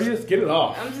December 30th? Get it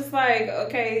off. I'm just like,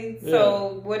 okay,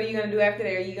 so what are you going to do after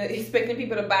that? Are you expecting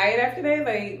people to buy it after that?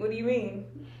 Like, what do you mean?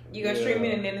 You going to stream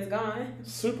it and then it's gone?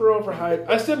 Super overhyped.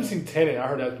 I still haven't seen Tenet. I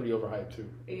heard that's pretty overhyped too.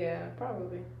 Yeah,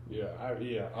 probably. Yeah,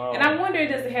 and I wonder,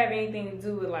 does it have anything to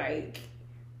do with like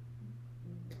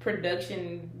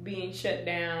production being shut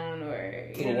down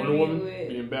or Wonder Woman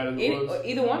being bad as it was?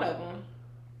 Either one of them.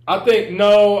 I think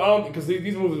no, I don't, because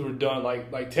these movies were done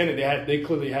like Tenet. They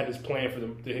clearly had this plan for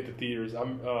them to hit the theaters.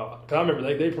 Cause I remember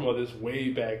they promoted this way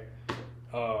back,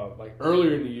 like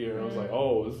earlier in the year. And I was like,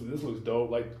 oh, this looks dope.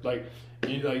 Like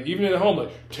even at home,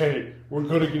 like Tenet, we're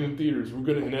gonna get in theaters. We're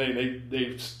gonna, and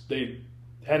they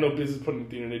had no business putting it in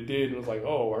the theater. And they did, and it was like,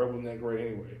 oh, it wasn't that great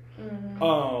anyway.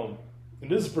 Mm-hmm. And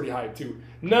this is pretty hype too.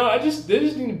 No, they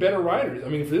just need better writers. I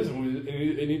mean, for this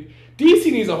movie,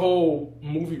 DC needs a whole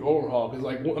movie overhaul. Because,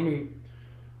 like, I mean,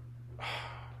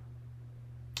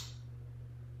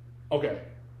 okay,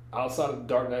 outside of the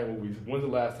Dark Knight movies, when's the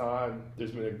last time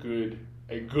there's been a good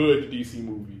DC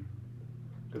movie?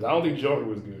 Because I don't think Joker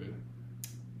was good.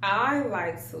 I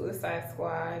like Suicide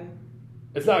Squad.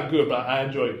 It's not good, but I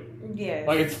enjoyed it. Yes.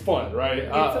 Like, it's fun, right? It's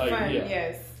fun,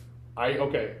 yes.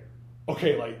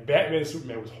 Okay, like Batman and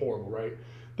Superman was horrible, right?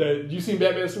 You seen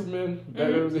Batman and Superman? I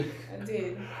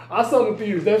did. I saw in the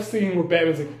theaters that scene where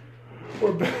Batman's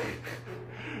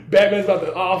about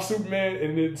to off Superman,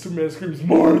 and then Superman screams,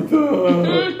 Martha!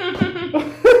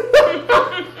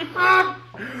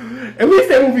 At least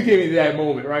that movie gave me that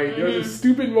moment, right? There was a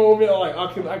stupid moment. Like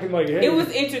I can like. Hey. It was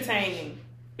entertaining.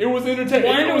 It was entertaining.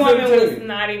 Wonder Woman was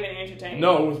not even entertaining.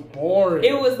 No, it was boring.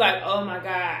 It was like, oh my god,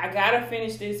 I gotta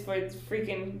finish this for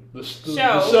freaking the show.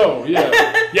 The show, yeah,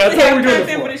 yeah. That's what we're doing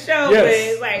it for the show. Yes. But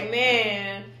it's like,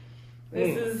 man,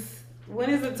 when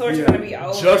is the torture gonna be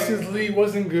over? Justice League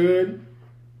wasn't good,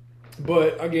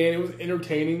 but again, it was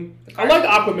entertaining. I liked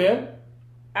Aquaman.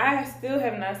 I still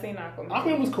have not seen Aquaman.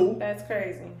 Aquaman was cool. That's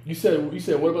crazy. You said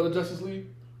what about the Justice League?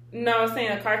 No, I was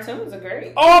saying the cartoons are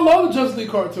great. Oh, I love the Justice League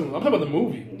cartoon. I'm talking about the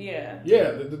movie. Yeah.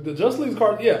 Yeah, the Justice League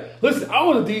cartoon. Yeah. Listen, I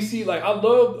was a DC, like, I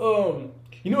love,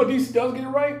 you know what DC does get it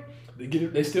right?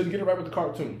 They still get it right with the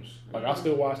cartoons. Like, I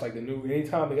still watch, like,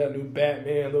 anytime they got a new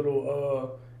Batman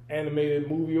little animated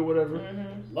movie or whatever,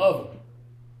 love them.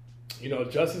 You know,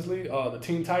 Justice League, the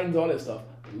Teen Titans, all that stuff,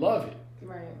 love it.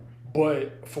 Right.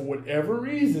 But for whatever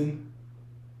reason,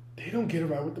 don't get it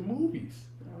right with the movies.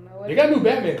 I don't know what they got a new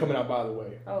Batman coming out, by the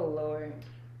way. Oh Lord.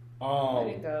 There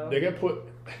you go. They got put.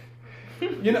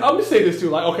 You know, I'm gonna say this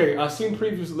too. Like, okay, I've seen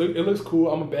previews. It looks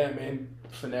cool. I'm a Batman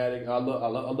fanatic. I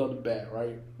love the Bat,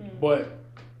 right? But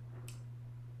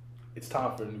it's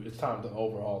time to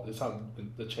overhaul. It's time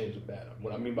to change the Bat.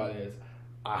 What I mean by that is,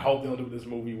 I hope they don't do this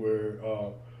movie where,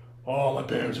 oh, my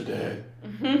parents are dead.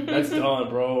 That's done,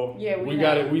 bro. Yeah, we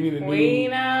got it. We need a new. We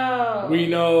know. We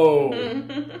know.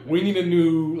 We need a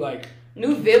new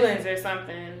new villains or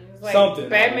something. It's like something.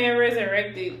 Batman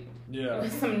Resurrected. Yeah.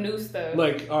 Some new stuff.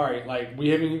 Like, all right, like we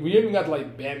haven't got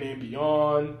like Batman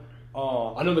Beyond.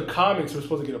 I know the comics were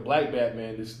supposed to get a black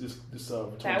Batman. This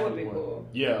that would be cool.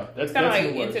 Yeah, that's kind of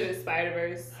like Into the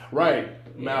Spider-Verse.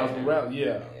 Right, Miles Morales.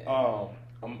 Yeah. So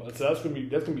that's gonna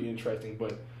be interesting.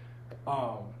 But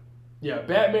yeah,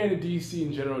 Batman and DC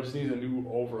in general just needs a new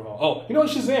overhaul. Oh, you know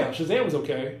Shazam? Shazam was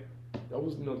okay. That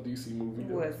was DC movie.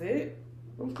 Was it?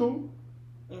 That was cool.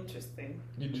 Interesting.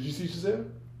 Did you see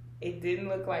Shazam? It didn't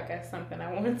look like something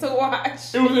I wanted to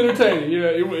watch. It was entertaining, yeah.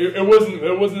 It wasn't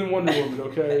Wonder Woman,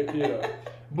 okay, yeah.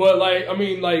 But like, I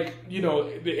mean, like, you know,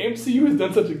 the MCU has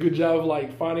done such a good job of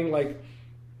like finding like,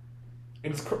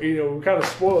 it's, you know, we're kind of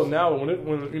spoiled now when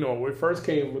it first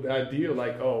came with the idea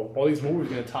like, oh, all these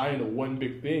movies are gonna tie into one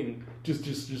big thing.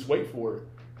 Just wait for it,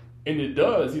 and it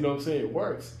does. You know what I'm saying? It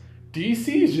works. DC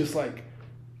is just like,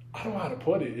 I don't know how to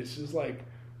put it. It's just like,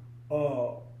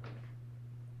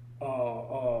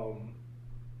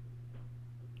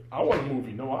 I want a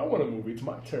movie. No, I want a movie. It's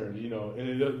my turn, you know.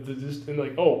 And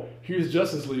like, oh, here's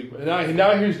Justice League, and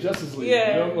now here's Justice League.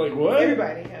 Yeah, you know? I'm like, what?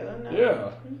 Everybody has them.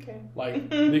 Yeah. Okay. Like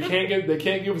they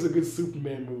can't give us a good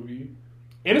Superman movie,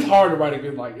 and it's hard to write a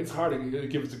good it's hard to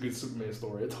give us a good Superman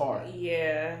story. It's hard.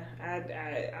 Yeah,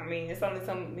 I mean, it's only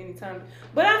so many times,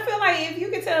 but I feel like if you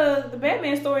could tell the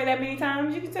Batman story that many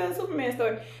times, you can tell the Superman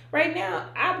story. Right now,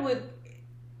 I would,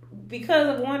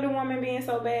 because of Wonder Woman being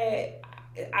so bad,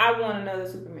 I want another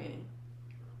Superman.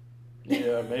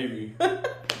 Yeah, maybe.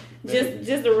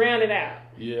 Just to round it out.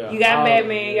 Yeah. You got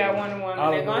Batman, you got Wonder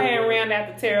Woman. They're going ahead and round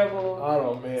out the terrible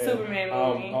Superman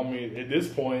movie. I mean, at this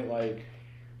point, like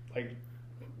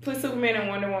put Superman and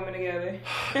Wonder Woman together.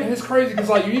 And it's crazy because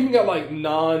like you even got like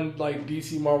non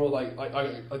DC Marvel like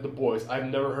The Boys. I've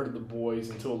never heard of The Boys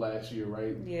until last year,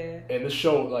 right? Yeah. And the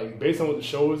show, like based on what the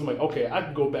show is, I'm like, okay, I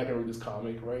can go back and read this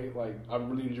comic, right? Like I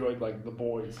really enjoyed like The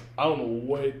Boys. I don't know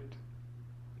what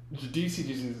DC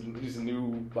just needs a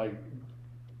new like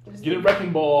get a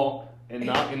wrecking ball and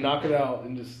knock it out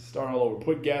and just start all over.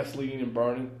 Put gasoline and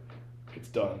burn it. It's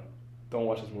done. Don't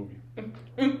watch this movie.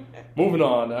 Moving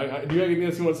on. Do you have anything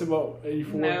else you want to say about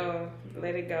 84? No,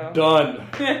 let it go. Done.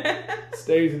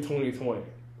 Stays in 2020.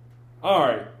 All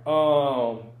right.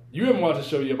 You haven't watched the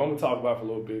show yet, but I'm gonna talk about it for a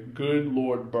little bit. Good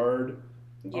Lord Bird.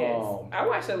 Yes, I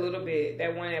watched a little bit.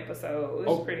 That one episode, it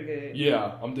was pretty good.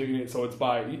 Yeah, I'm digging it. So it's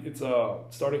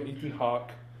starting Ethan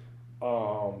Hawke.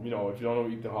 You know, if you don't know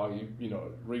Ethan Hawke, you know,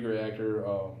 really great actor.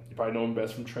 You probably know him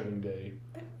best from Training Day.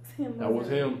 That was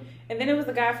him. And then it was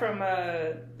the guy from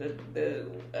there's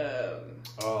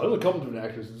a couple different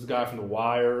actors. There's a guy from The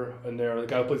Wire in there. The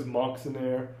guy who plays Monks in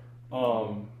there.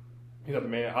 He's not the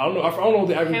man. I don't know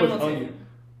the actor who plays Onion.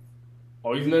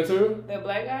 Oh, he's in there too? The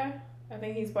black guy? I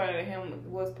think he's part of the Hamilton.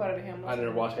 I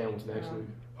never watched Hamilton actually.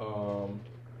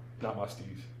 Not my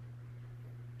Steve's.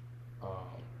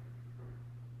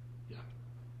 Yeah.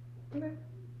 Okay.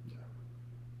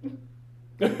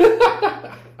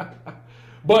 Yeah.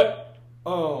 But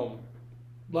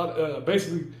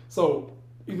basically, so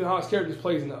Ethan Hawke's character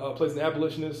plays an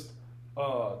abolitionist,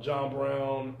 John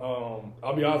Brown.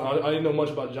 I'll be honest, I didn't know much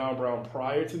about John Brown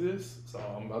prior to this, so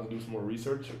I'm about to do some more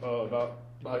research about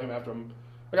him after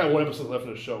I got one episode left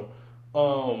in the show.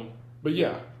 But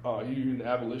yeah, he's an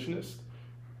abolitionist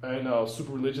and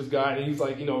super religious guy, and he's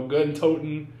like, you know,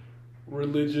 gun-toting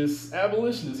religious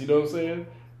abolitionist. You know what I'm saying?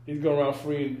 He's going around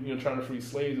freeing, you know, trying to free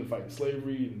slaves and fighting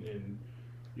slavery and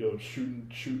you know,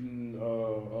 shooting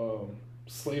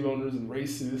slave owners and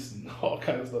racists and all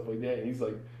kinds of stuff like that. And he's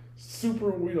like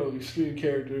super, you know, extreme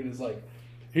character, and it's like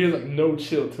he has like no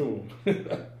chill to him.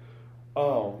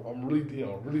 I'm really, you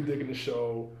know, really digging the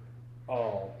show.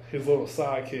 His little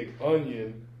sidekick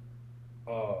Onion.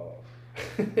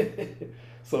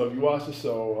 So if you watch the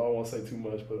show, I don't want to say too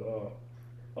much, but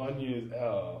Onion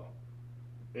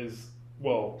is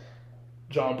well.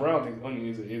 John Brown thinks Onion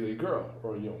is a girl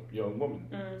or a young woman,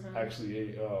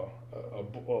 actually a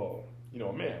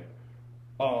man.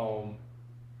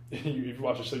 If you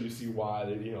watch the show, you see why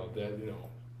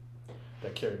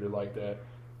that character like that.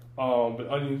 But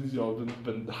Onion's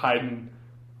been hiding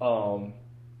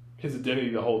his identity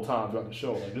the whole time throughout the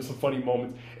show. Like, there's some funny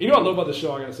moments. You know what I love about the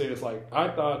show? I gotta say, it's like, I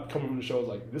thought coming from the show was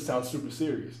like, this sounds super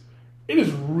serious. It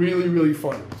is really, really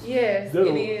funny. Yes, it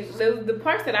is. The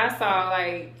parts that I saw,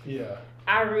 like,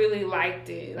 I really liked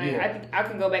it. Like, I think I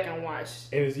can go back and watch.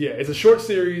 And it's a short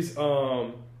series. It's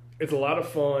a lot of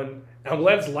fun. I'm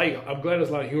glad it's light. I'm glad it's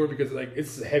a lot of humor because, like,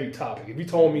 it's a heavy topic. If you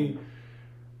told me,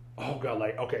 oh God,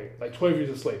 like 12 Years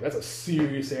a Slave, that's a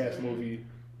serious ass movie.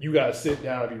 You gotta sit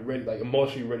down and be ready, like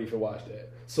emotionally ready to watch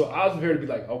that. So I was prepared to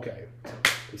be like, okay,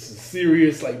 this is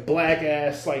serious, like black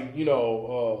ass, like, you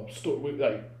know, story,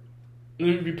 like, let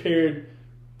me be prepared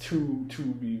to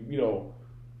be, you know,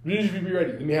 really be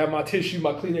ready. Let me have my tissue,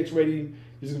 my Kleenex ready.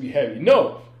 This is gonna be heavy.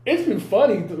 No, it's been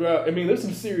funny throughout. I mean, there's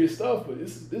some serious stuff, but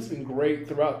it's been great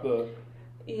throughout the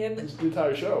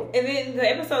entire show. And then the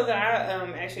episode that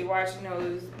I actually watched, you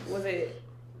know, was it?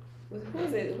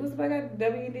 Who's the black guy?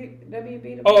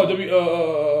 W.B. Oh,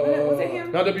 was it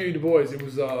him? Not W.B. Du Bois. It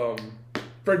was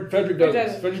Frederick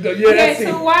Douglass. Frederick Douglass. Yeah, he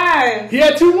had 2 wives. He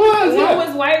had 2 wives. One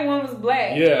was white, one was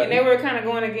black. Yeah, and they were kind of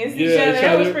going against each other.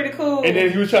 That was pretty cool. And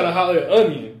then he was trying to holler at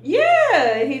Onion.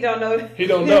 Yeah, he don't know. He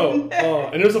don't know.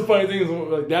 And there's some funny things.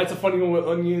 Like, that's a funny one with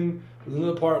Onion. There's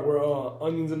another part where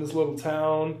Onion's in this little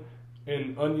town,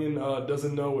 and Onion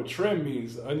doesn't know what trim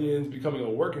means. Onion's becoming a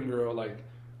working girl, like,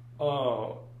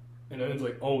 and then it's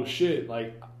like, oh shit,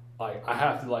 like I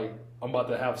have to, like, I'm about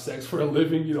to have sex for a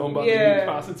living, you know, I'm about to be a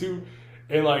prostitute,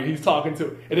 and like he's talking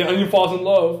to, and then Onion falls in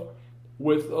love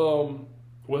with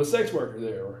a sex worker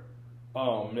there,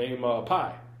 named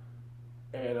Pie,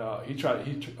 and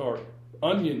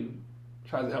Onion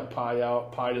tries to help Pie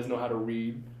out. Pie doesn't know how to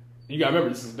read. You gotta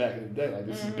remember, this is back in the day, like,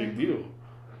 this is a big deal.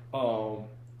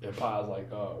 And Pie's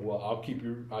like, well, I'll keep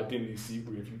your identity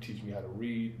secret if you teach me how to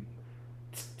read.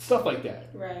 Stuff like that.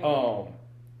 Right. I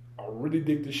really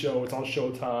dig the show. It's on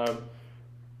Showtime.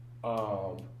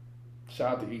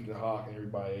 Shout out to Ethan Hawke and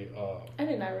everybody. I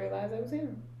did not realize that was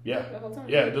him. Yeah. The whole time.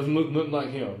 Yeah, it doesn't look nothing like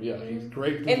him. Yeah, he's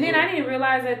great. And then I didn't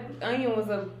realize that Onion was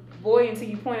a boy until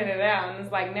you pointed it out, and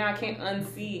it's like, now I can't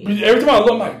unsee it. Every time I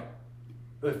look, I'm like,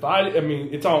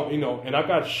 it's on, you know, and I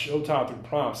got Showtime through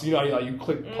prompts. You know, like, you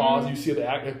click pause, you see the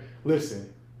actor.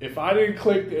 Listen, if I didn't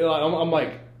click, I'm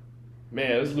like,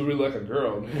 man, this is really like a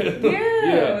girl.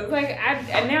 It's like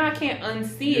now I can't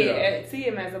unsee it, see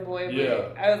him as a boy.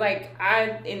 But I was like,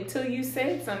 until you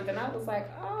said something, I was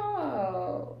like,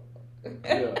 oh.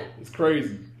 It's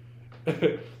crazy.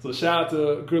 So shout out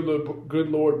to Good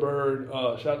Lord Bird.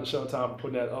 Shout out to Showtime for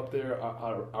putting that up there.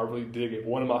 I really dig it.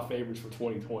 One of my favorites for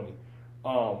 2020.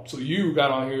 So you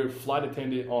got on here Flight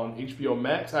Attendant on HBO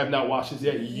Max. I have not watched this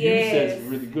yet. You said it's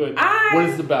really good. What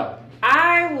is it about?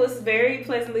 I was very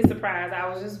pleasantly surprised. I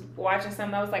was just watching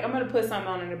something. I was like, I'm going to put something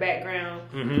on in the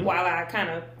background while I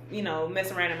kind of, you know,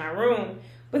 mess around in my room.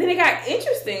 But then it got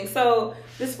interesting. So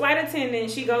this flight attendant,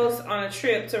 she goes on a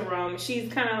trip to Rome.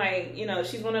 She's kind of like, you know,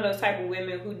 she's one of those type of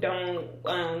women who don't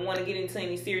want to get into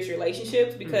any serious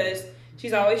relationships because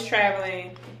she's always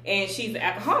traveling and she's an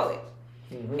alcoholic.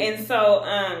 And so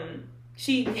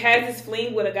she has this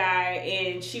fling with a guy,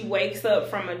 and she wakes up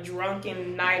from a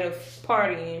drunken night of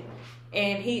partying,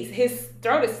 and his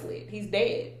throat is slit. He's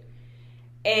dead.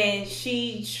 And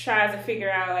she tries to figure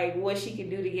out, like, what she can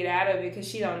do to get out of it, because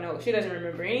she don't know. She doesn't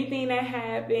remember anything that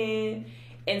happened.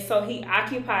 And so he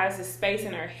occupies the space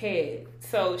in her head.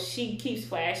 So she keeps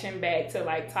flashing back to,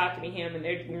 like, talking to him, and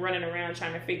they're running around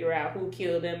trying to figure out who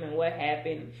killed him and what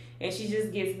happened. And she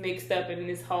just gets mixed up in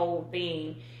this whole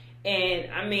thing.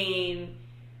 And, I mean,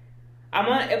 I'm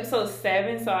on episode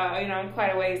 7, so I'm quite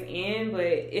a ways in, but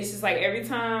it's just like every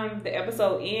time the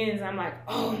episode ends, I'm like,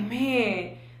 oh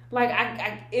man, like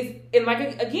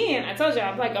again, I told you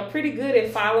I'm pretty good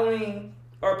at following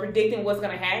or predicting what's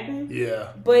gonna happen. Yeah.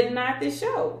 But not this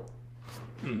show.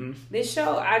 This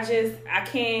show, I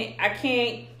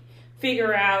can't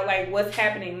figure out like what's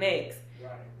happening next.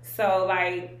 Right. So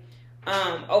like,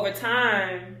 over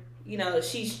time, you know,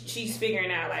 she's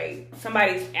figuring out like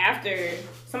somebody was after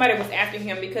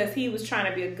him because he was trying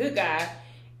to be a good guy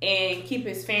and keep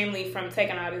his family from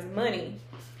taking out his money.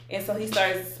 And so he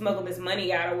started smuggling this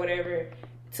money out or whatever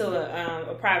to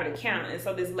a private account. And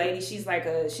so this lady, she's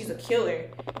a killer,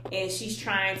 and she's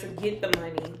trying to get the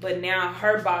money, but now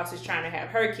her boss is trying to have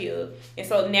her killed. And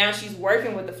so now she's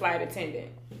working with the flight attendant.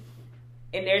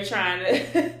 And they're trying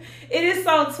to... It is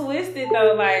so twisted,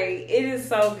 though. Like, it is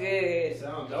so good.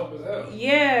 Sounds dope as hell.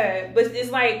 Yeah. But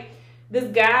it's like, the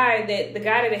guy that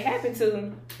it happened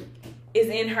to is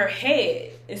in her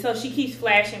head. And so she keeps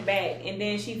flashing back. And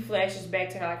then she flashes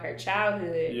back to, like, her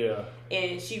childhood. Yeah.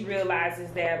 And she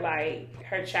realizes that, like,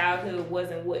 her childhood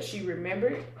wasn't what she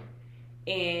remembered.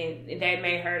 and that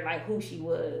made her like who she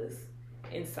was,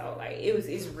 and so like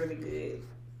it's really good,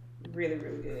 really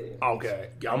really good. Okay,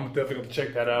 yeah, I'm definitely gonna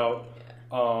check that out.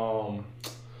 Yeah.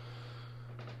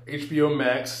 HBO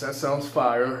Max, that sounds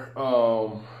fire.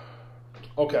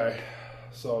 Okay,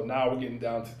 so now we're getting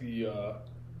down to the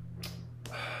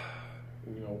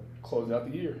closing out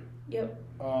the year. Yep.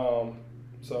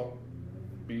 So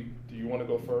B, do you want to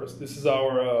go first? This is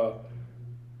our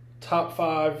top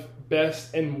 5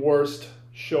 best and worst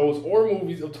shows or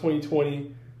movies of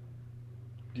 2020.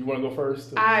 Do you want to go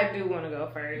first? I do want to go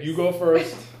first. You go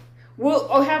first.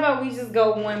 How about we just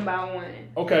go one by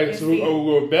one? Okay, so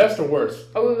we'll go best or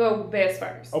worst? We'll go best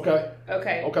first. Okay.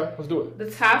 Okay, let's do it. The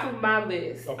top of my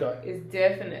list is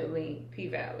definitely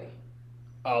P-Valley.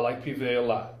 I like P-Valley a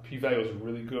lot. P-Valley was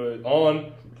really good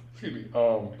on,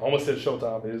 almost said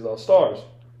Showtime, it is Stars.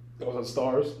 It was on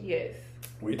Stars? Yes.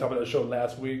 We talked about that show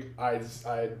last week. I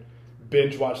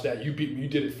binge watched that. You beat me. You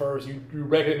did it first. You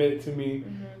recommended it to me.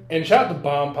 Mm-hmm. And shout out to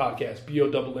Bomb Podcast,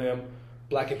 BOMM,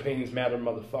 Black Opinions Matter,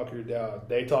 motherfucker.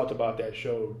 They talked about that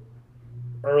show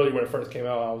early when it first came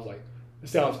out. I was like, it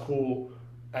sounds cool.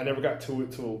 I never got to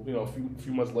it till a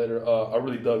few months later. I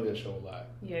really dug that show a lot.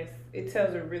 Yes, it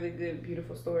tells a really good,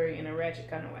 beautiful story in a ratchet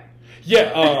kind of way.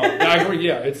 Yeah, I agree.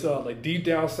 Yeah, it's like deep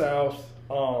down south.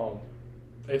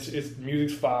 It's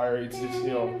music's fire. It's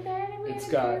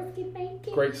got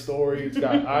great story. It's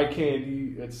got eye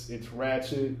candy. It's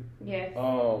ratchet. Yes.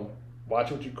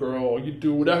 Watch it with your girl, or you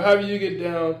do whatever. However you get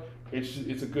down, it's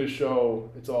a good show.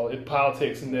 It's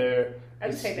politics in there. I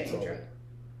just hate the intro.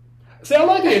 See, I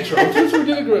like the intro. Since we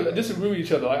disagree with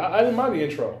each other, I didn't mind the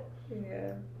intro.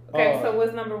 Yeah. Okay, so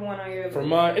what's number 1 on your list? For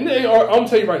mine, and then, I'm gonna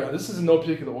tell you right now, this is in no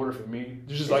particular order for me.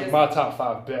 This is like my top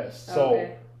 5 best.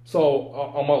 So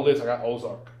on my list, I got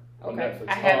Ozark on Netflix.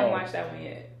 I haven't watched that one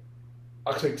yet.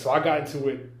 Okay, so I got into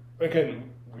it.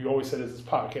 Again, we always said this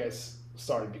podcast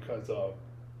started because of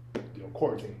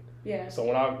quarantine. Yeah. So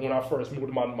when I first moved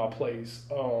to my place,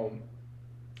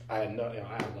 I had a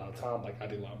lot of time. Like I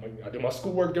did my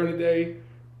schoolwork during the day,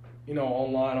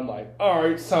 online. I'm like, all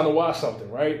right, it's time to watch something,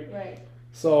 right? Right.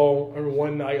 So I remember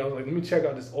one night I was like, let me check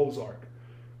out this Ozark,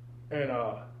 and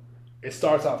it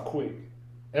starts off quick.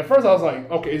 And at first I was like,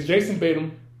 okay, it's Jason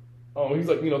Bateman. He's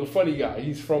like, the funny guy.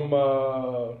 He's from, like,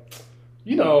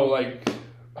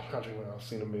 I'm trying to think what I've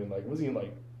seen him in. Like, was he in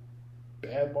like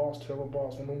Bad Boss, Terrible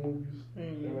Boss, one of those movies?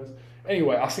 Mm-hmm.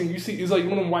 Anyway, he's like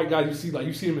one of them white guys.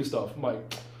 You see him in stuff. I'm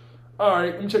like, all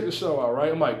right, let me check the show out,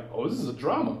 right? I'm like, oh, this is a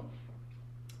drama.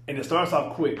 And it starts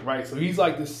off quick, right? So he's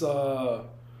like this,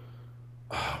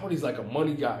 he's like a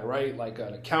money guy, right? Like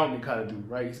an accountant kind of dude,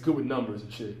 right? He's good with numbers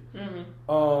and shit.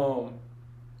 Mm-hmm.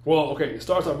 It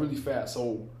starts out really fast.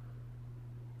 So,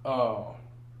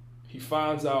 he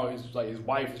finds out his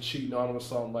wife is cheating on him or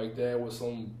something like that with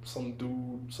some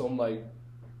dude,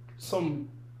 some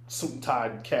suit and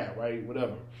tied cat, right?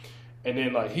 Whatever. And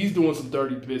then he's doing some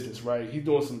dirty business, right? He's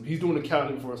doing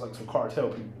accounting for some cartel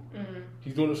people. Mm-hmm.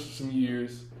 He's doing this for some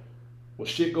years. Well,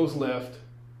 shit goes left.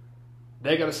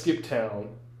 They gotta skip town,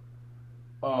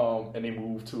 and they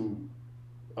move to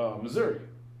Missouri.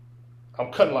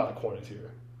 I'm cutting a lot of corners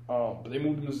here, but they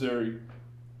move to Missouri.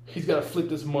 He's got to flip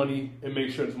this money and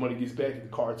make sure this money gets back to the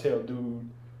cartel dude,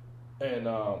 and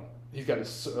he's got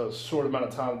a short amount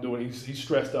of time to do it. He's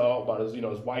stressed out about his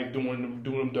wife doing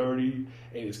him dirty,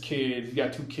 and his kids. He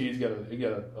got 2 kids. He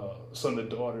got a son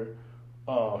and a daughter.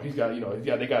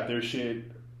 They got their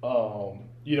shit. And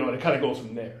it kind of goes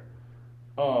from there.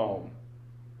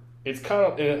 It kind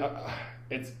of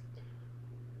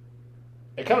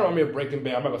reminds me of Breaking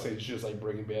Bad. I'm not gonna say it's just like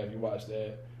Breaking Bad if you watch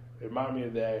that. It reminded me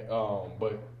of that.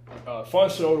 But fun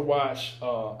show to watch.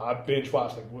 I binge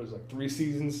watched 3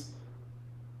 seasons.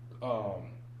 I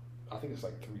think it's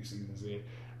 3 seasons in.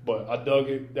 But I dug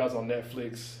it. That was on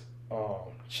Netflix.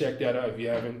 Check that out if you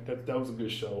haven't. That was a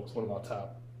good show. It's one of my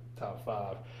top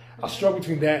 5. I struggled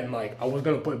between that and I was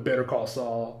gonna put Better Call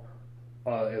Saul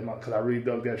because I really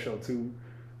dug that show too.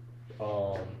 I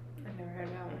never heard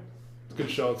that one. It's a good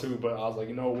show too, but I was like,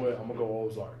 you know what? I'm gonna go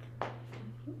Ozark.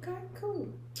 Okay, cool.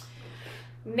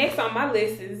 Next on my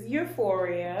list is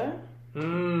Euphoria.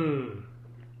 Did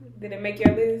it make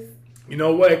your list? You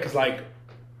know what? Because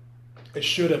it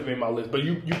should have made my list, but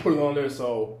you put it on there,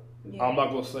 so yeah. I'm not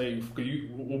gonna say. Cause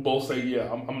we'll both say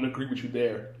yeah. I'm gonna agree with you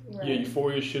there. Right. Yeah,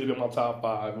 Euphoria should have been my top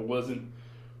 5. It wasn't.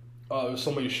 There's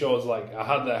so many shows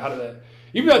how did that?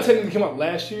 Even though it technically came out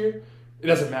last year, it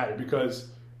doesn't matter because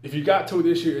if you got to it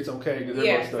this year, it's okay.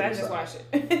 Yes, I just watched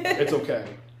it. It's okay.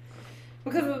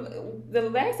 Because the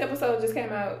last episode just came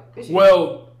out this year.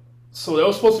 Well, so it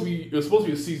was supposed to be a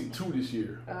season 2 this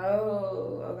year.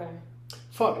 Oh, okay.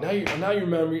 fuck. Now you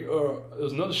remember me.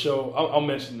 There's another show I'll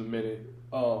mention in a minute.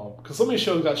 Because so many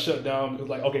shows got shut down because,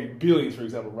 like, okay, Billions, for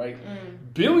example, right?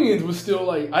 Billions was still,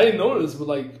 like, I didn't know this, but,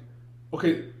 like,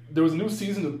 okay, there was a new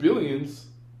season of Billions,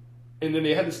 and then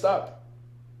they had to stop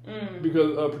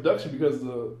because production because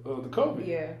of the COVID.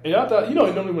 Yeah. And I thought,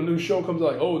 normally when a new show comes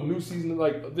out, like, oh, new season,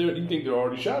 like, you think they're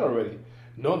already shot already.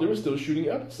 No, they were still shooting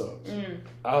episodes.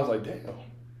 I was like, damn.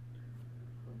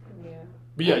 Yeah.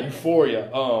 But yeah, Euphoria.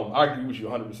 I agree with you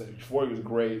 100%. Euphoria was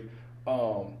great.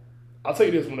 I'll tell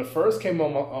you this: when it first came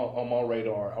on my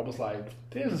radar, I was like,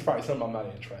 "This is probably something I'm not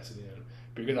interested in,"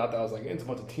 because I thought I was like, "It's a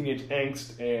bunch of teenage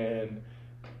angst, and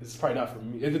this is probably not for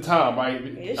me." At the time, right?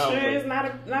 It sure is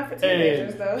not for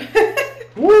teenagers, though.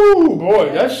 Woo,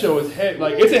 boy, that show is heavy.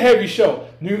 Like, it's a heavy show.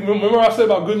 Remember I said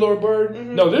about Good Lord Bird?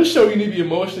 No, this show you need to be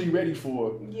emotionally ready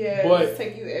for. Yeah, but it's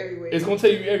take you everywhere. It's gonna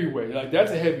take you everywhere. Like,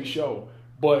 that's a heavy show,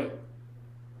 but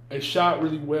it's shot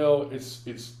really well. It's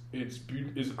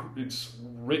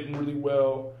written really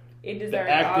well. It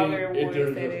deserves all the rewards. It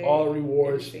deserves all the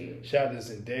rewards. Shout out to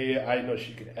Zendaya. I didn't know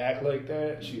she could act like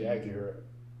that. She acted her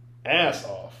ass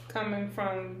off. Coming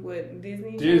from what,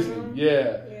 Disney?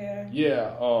 Yeah.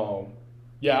 Yeah.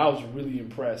 I was really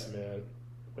impressed, man.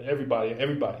 Everybody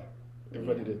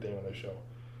did thing on that show.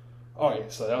 All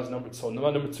right, so that was number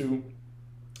 2.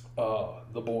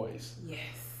 The Boys. Yes.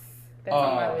 That's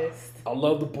on my list. I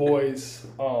love The Boys.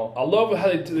 I love how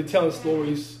they're telling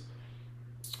stories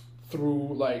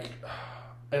through, like,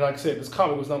 and like I said, this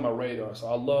comic was not on my radar, so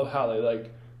I love how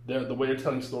they're the way they're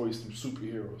telling stories through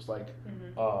superheroes, like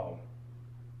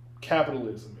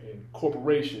capitalism and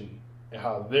corporation, and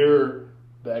how they're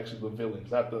actually the villains,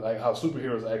 not how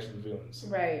superheroes are actually the villains.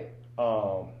 Right.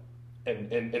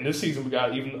 And this season we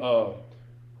got even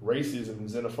racism and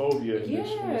xenophobia in this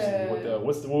season. What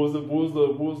was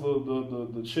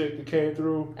the chick that came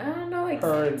through? I don't know, like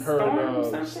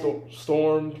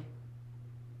Storm,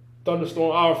 Thunderstorm. I don't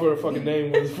know what her fucking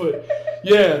name was, but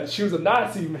yeah, she was a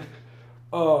Nazi, man.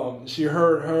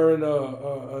 Her and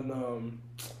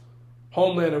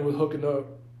Homelander was hooking up,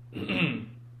 and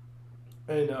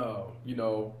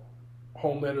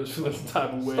Homelander was feeling some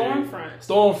type of way.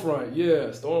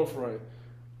 Stormfront.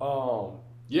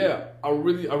 Yeah, I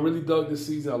really dug this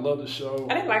season. I love the show.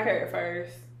 I didn't like her at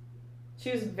first. She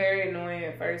was very annoying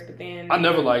at first, but then I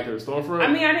never liked her, Stormfront.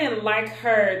 I mean, I didn't like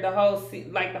her the whole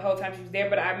time she was there,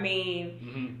 but I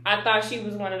mean, I thought she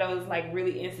was one of those like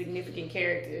really insignificant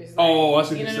characters. Like, I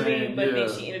see what you're saying. I mean? But then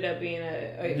she ended up being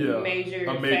a major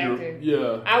factor.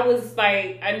 Yeah. I was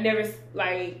like, I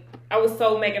was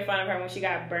so making fun of her when she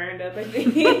got burned up at the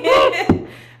end.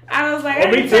 I was like, I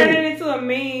turned it into a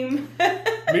meme.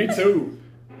 Me too.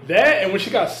 That and when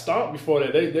she got stomped before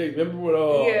that, they remember what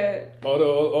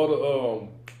all the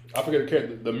I forget the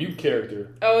character, the mute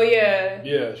character. Oh yeah.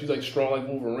 Yeah, she's like strong like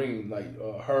Wolverine, like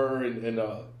her and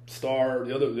Star,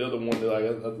 the other one that like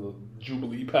has the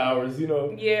Jubilee powers,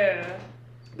 Yeah.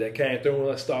 That came through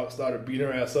and started beating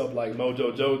her ass up like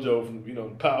Mojo Jojo from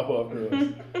Powerpuff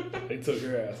Girls. They took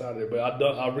her ass out of there, but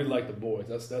I really like The Boys.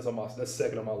 That's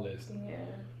second on my list. Yeah.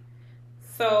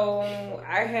 So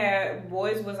I had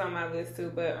Boys was on my list too,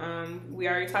 but we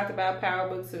already talked about Power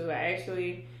Book 2.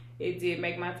 It did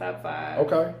make my top 5.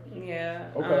 Okay. Yeah.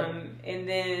 Okay. And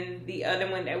then the other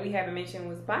one that we haven't mentioned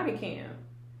was Body Cam.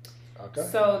 Okay.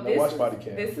 So watch Body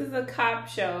Cam. This is a cop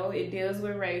show. It deals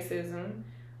with racism.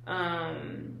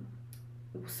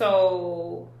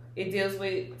 So it deals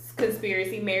with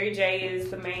conspiracy. Mary J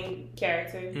is the main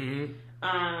character.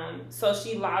 Mm-hmm. So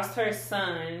she lost her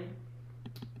son.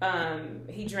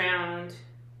 He drowned,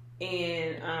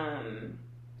 and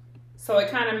so it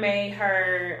kind of made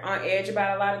her on edge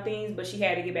about a lot of things, but she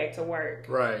had to get back to work.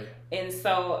 Right. And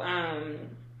so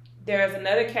there's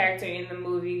another character in the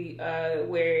movie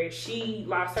where she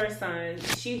lost her son.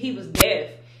 He was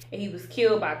deaf, and he was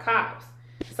killed by cops.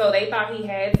 So they thought he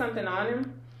had something on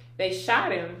him. They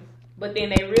shot him, but then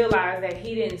they realized that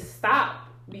he didn't stop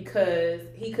because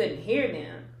he couldn't hear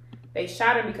them. They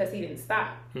shot him because he didn't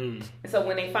stop. And so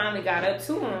when they finally got up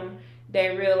to him,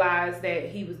 they realized that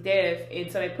he was deaf,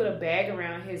 and so they put a bag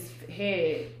around his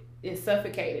head and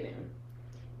suffocated him.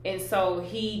 And so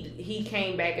he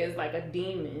came back as like a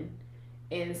demon,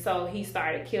 and so he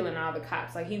started killing all the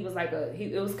cops. Like it was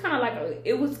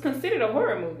considered a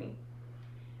horror movie.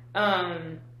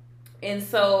 And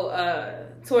so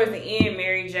towards the end,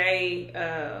 Mary J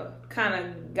kind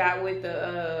of got with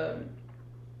the.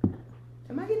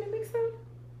 Am I getting it mixed up?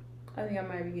 I think I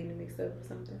might be getting it mixed up or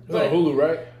something. It's on Hulu,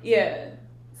 right? Yeah.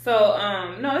 So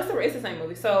no, it's the same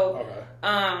movie. So okay.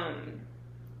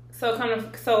 so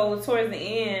towards the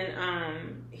end,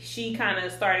 she kind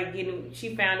of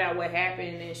she found out what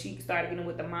happened and she started getting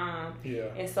with the mom. Yeah.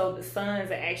 And so the sons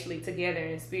are actually together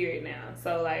in spirit now.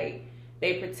 So like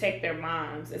they protect their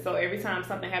moms. And so every time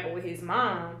something happened with his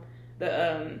mom,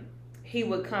 he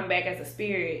would come back as a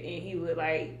spirit and he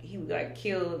would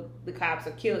kill the cops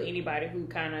or kill anybody who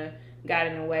kind of got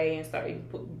in the way and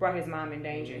brought his mom in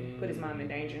danger, put his mom in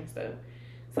danger and stuff.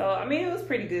 So I mean, it was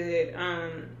pretty good.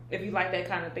 If you like that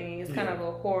kind of thing, it's kind of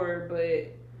a horror,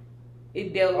 but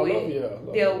it dealt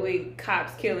with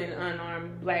cops killing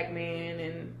unarmed black men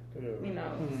and you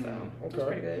know, so it was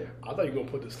pretty good. I thought you were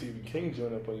gonna put the Stephen King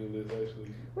joint up on your list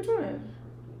actually. Which one?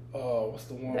 What's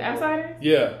the one? The Outsiders?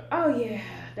 Yeah. Oh yeah,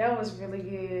 that was really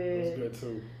good. It was good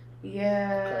too.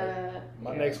 Yeah. Okay.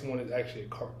 My next one is actually a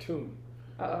cartoon.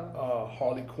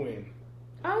 Harley Quinn.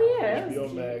 Oh yeah.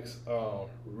 HBO Max.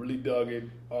 Really dug it.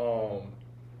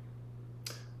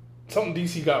 Something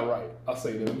DC got right. I'll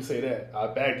say that. Let me say that. I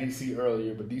bagged DC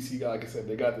earlier, but DC got, like I said,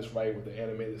 they got this right with the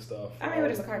animated stuff. I mean,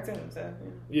 but it's a cartoon, so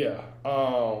yeah.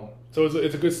 So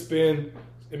it's a good spin.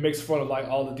 It makes fun of like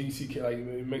all the DC, like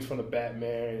it makes fun of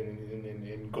Batman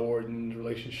and Gordon's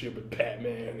relationship with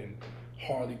Batman and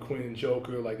Harley Quinn and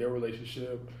Joker, like their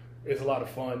relationship. It's a lot of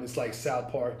fun. It's like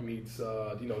South Park meets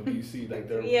DC, like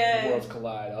their worlds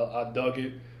collide. I dug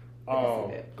it.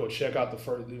 Go check out the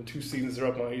first 2 seasons. They're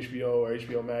up on HBO or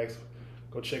HBO Max.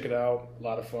 Go check it out. A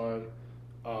lot of fun.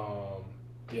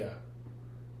 Yeah.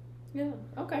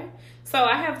 Okay. So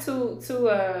I have two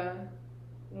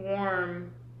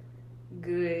warm,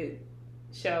 good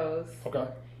shows. Okay.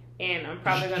 And I'm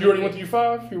probably gonna. You already went through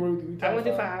 5? I went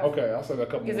through 5. Okay, I still got a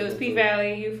couple. Because it was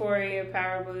P-Valley, Euphoria,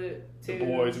 Power Book 2, The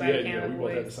Boys. Yeah, we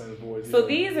both had the same Boys. So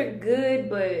these are good,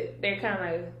 but they're kind of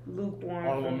like lukewarm.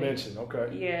 Honorable mention. Okay.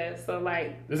 Yeah. So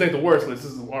like. This ain't the worst list.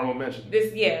 This is honorable mention.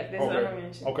 This is honorable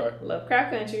mention. Okay.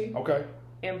 Lovecraft Country. Okay.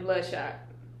 And Bloodshot.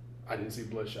 I didn't see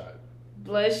Bloodshot.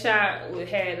 Bloodshot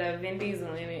had Vin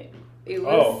Diesel in it. It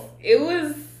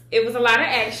was a lot of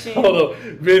action. Hold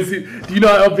on, Vin. Do you know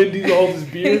how Vin Diesel holds his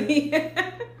beard?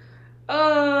 Yeah.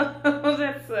 Oh,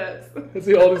 that sucks. Does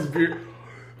he hold his beard?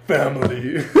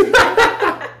 Family.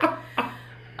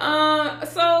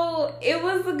 So it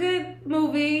was a good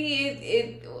movie.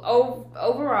 It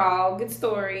overall good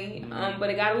story. But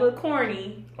it got a little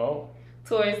corny.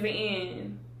 Towards the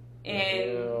end,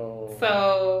 and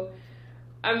so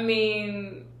I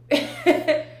mean.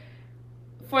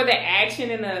 For the action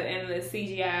and the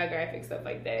CGI graphic stuff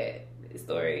like that,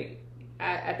 story,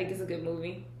 I think it's a good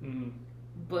movie.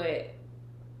 But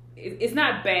it's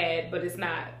not bad, but it's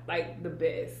not like the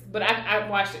best. But I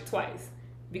watched it twice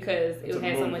because it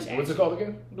had so much action. What's it called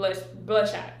again?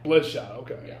 Bloodshot. Bloodshot.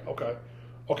 Okay. Yeah.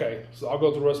 Okay. So I'll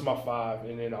go through the rest of my 5,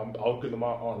 and then I'll get to my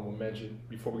honorable mention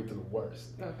before we get to the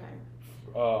worst. Okay.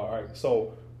 All right.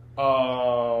 So,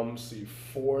 let's see.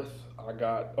 4th, I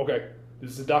got. Okay.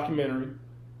 This is a documentary.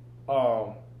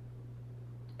 And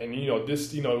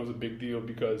this, it was a big deal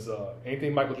because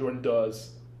anything Michael Jordan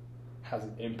does has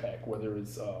an impact, whether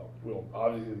it's,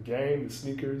 obviously the game, the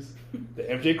sneakers, the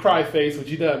MJ cry face, which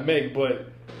he doesn't make, but,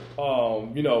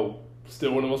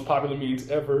 still one of the most popular memes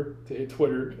ever to hit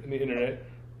Twitter and the internet.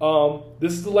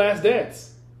 This is The Last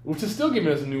Dance, which is still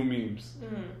giving us new memes.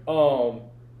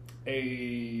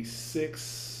 A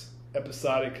 6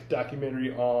 episodic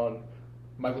documentary on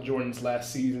Michael Jordan's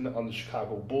last season on the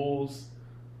Chicago Bulls.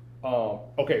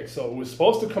 Okay, so it was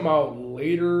supposed to come out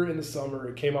later in the summer.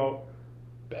 It came out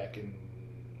back in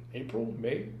April,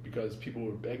 May, because people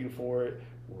were begging for it.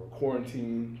 We were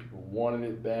quarantined. People wanted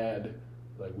it bad.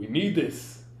 Like, we need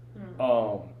this.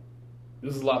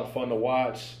 This is a lot of fun to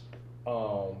watch.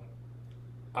 It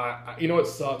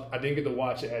sucked. I didn't get to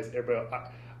watch it as everybody.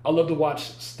 I love to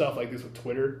watch stuff like this with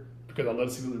Twitter because I love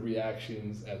to see the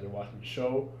reactions as they're watching the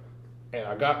show. And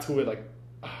I got to it, like,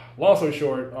 long story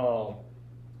short,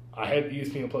 I had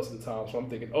ESPN Plus at the time, so I'm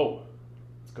thinking,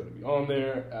 it's going to be on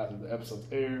there after the episodes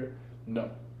air.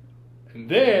 No. And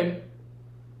then,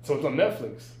 so it's on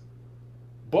Netflix.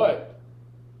 But,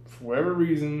 for whatever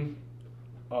reason,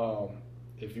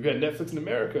 if you had Netflix in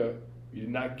America, you did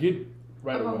not get it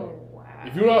right away. Wow.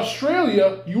 If you're in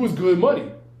Australia, you was good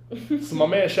money. So my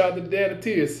man, shout out to Dan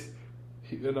Atias.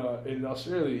 In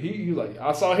Australia, he was like,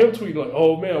 I saw him tweeting like,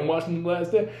 "Oh man, I'm watching The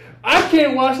Last Dance. I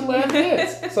can't watch The Last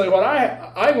Dance." So what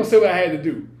I ain't gonna say what I had to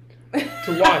do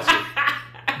to watch it,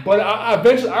 but I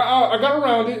eventually I got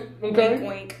around it. Okay,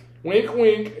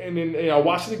 wink, and then I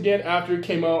watched it again after it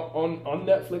came out on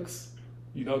Netflix.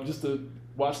 Just to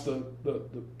watch the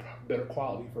better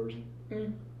quality version.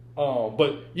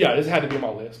 But yeah, this had to be on my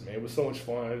list, man. It was so much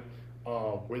fun.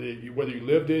 Whether you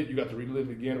lived it, you got to relive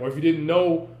it again, or if you didn't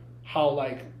know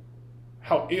how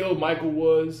ill Michael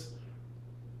was,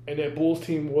 and that Bulls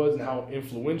team was and how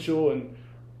influential and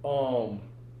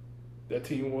that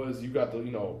team was. You got it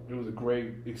was a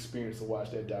great experience to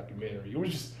watch that documentary. It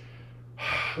was just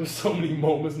there was so many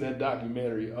moments in that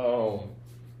documentary. A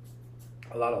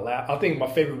lot of laugh. I think my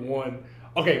favorite one.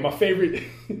 Okay, my favorite.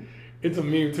 It's a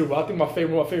meme too, but I think my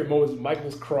favorite moment is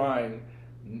Michael's crying,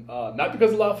 not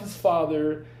because of the loss of his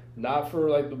father, not for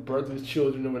like the birth of his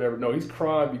children or whatever. No, he's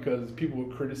crying because people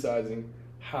were criticizing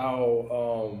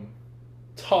how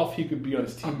tough he could be on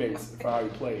his teammates for how he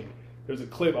played. There's a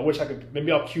clip. I wish I could.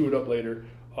 Maybe I'll cue it up later.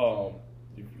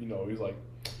 He's like,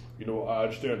 I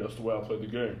understand that's the way I play the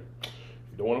game. If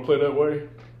you don't want to play that way,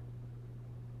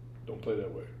 don't play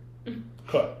that way.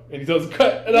 Cut, and he does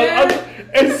cut,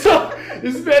 and so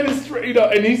this man is straight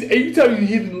up, and you can tell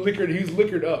he's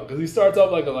liquored up because he starts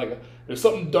off like there's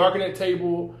something dark in that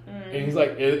table, and he's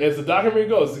like, as the documentary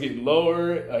goes, it's getting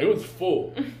lower. It was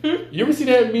full. You ever see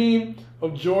that meme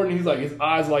of Jordan? He's like his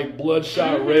eyes like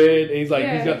bloodshot red, and he's like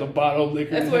he's got the bottle of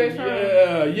liquor. That's where it's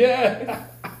from. Yeah.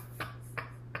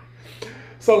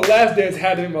 So The Last Dance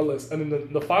had it in my list, and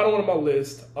then the final one on my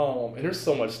list. And there's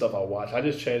so much stuff I watched. I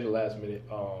just changed the last minute.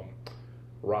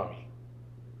 Rami.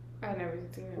 I never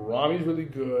seen it. Rami's really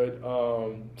good.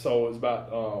 So it's about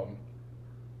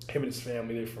him and his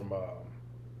family. They're from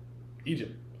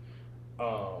Egypt.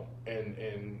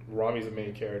 And Rami's the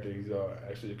main character. He's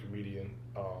actually a comedian.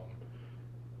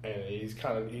 And he's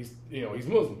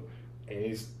Muslim. And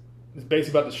it's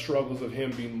basically about the struggles of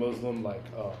him being Muslim, like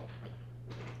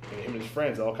and him and his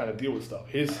friends all kind of deal with stuff.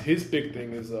 His big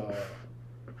thing is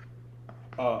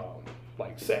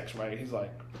like sex, right? He's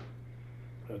like,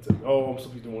 I'm supposed to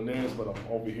be doing this, but I'm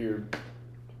over here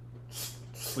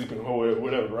sleeping or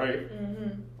whatever, right?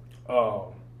 Mm-hmm.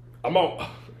 I'm out.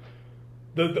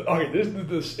 And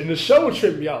the show would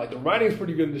trip me out. Like the writing's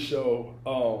pretty good in the show.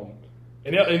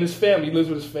 And his family, he lives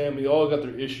with his family. They all got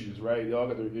their issues, right? They all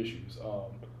got their issues.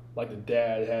 Like the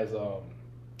dad has,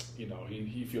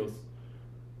 he feels,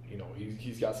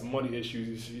 he's got some money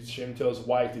issues. He's ashamed to tell his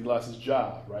wife that he lost his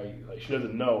job, right? Like she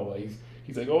doesn't know. Like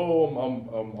he's like,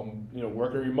 I'm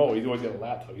working remote. He's always got a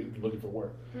laptop. He's looking for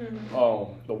work.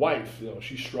 Mm-hmm. The wife,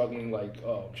 she's struggling. Like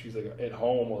she's like at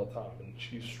home all the time, and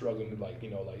she's struggling. Like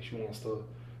she wants to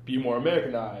be more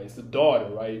Americanized. The daughter,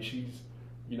 right? She's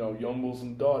young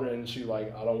Muslim daughter, and she's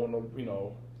like, I don't want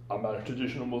to. I'm not a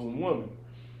traditional Muslim woman.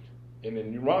 And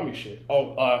then Rami shit.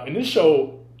 In this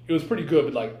show, it was pretty good,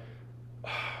 but like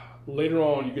later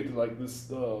on, you get to like this.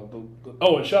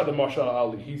 And shout out to Mahershala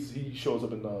Ali. He shows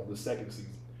up in the second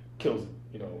season, kills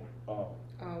it.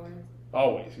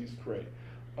 Always, he's great.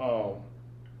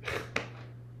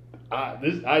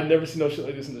 I'd never seen no shit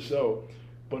like this in the show,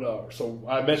 but so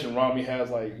I mentioned Rami has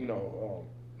like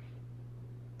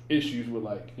issues with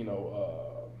like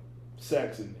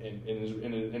sex and his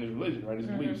religion, right? His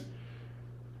beliefs.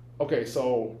 Okay,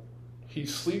 so he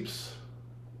sleeps.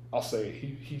 I'll say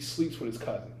he sleeps with his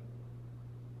cousin.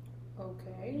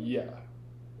 Okay. Yeah.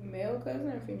 Male cousin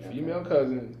or female? Female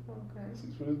cousin. Okay.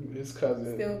 Sleeps with his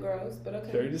cousin. Still gross, but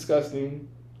okay. Very disgusting.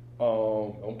 I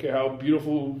don't care how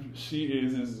beautiful she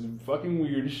is. It's fucking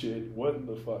weird as shit. What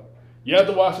the fuck? You have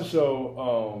to watch the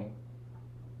show.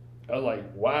 I was like,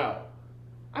 wow.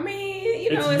 I mean,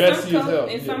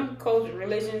 it's in some culture,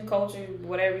 religion, culture,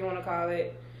 whatever you want to call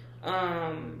it,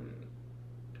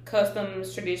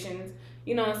 customs, traditions.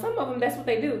 And some of them, that's what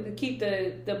they do to keep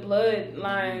the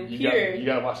bloodline pure. You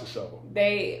gotta watch the show.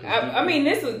 I'm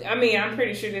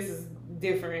pretty sure this is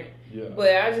different. Yeah.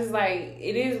 But I just like,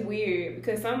 it is weird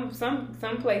because some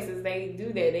places they do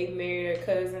that. They marry their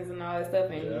cousins and all that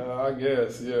stuff. And yeah, I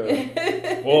guess.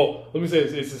 Yeah. Well, let me say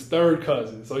this. It's his third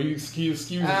cousin, so you excuse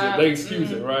it. They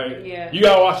excuse it, right? Yeah. You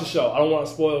gotta watch the show. I don't want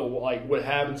to spoil like what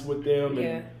happens with them.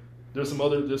 And there's some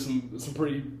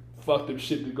pretty fucked up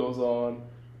shit that goes on.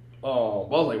 But I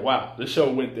was like, wow, this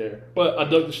show went there. But I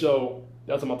dug the show.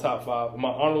 That's in my top 5. My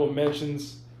honorable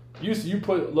mentions. You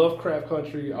put Lovecraft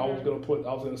Country. I was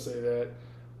gonna say that.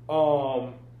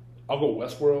 I'll go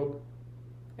Westworld.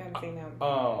 I haven't seen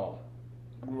that.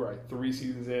 We were like 3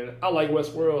 seasons in. I like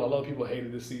Westworld. A lot of people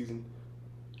hated this season.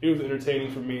 It was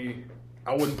entertaining for me.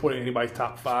 I wouldn't put it in anybody's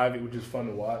top 5. It was just fun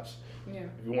to watch. Yeah.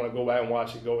 If you want to go back and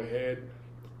watch it, go ahead.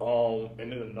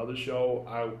 And then another show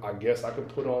I guess I could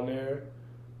put on there.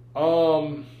 I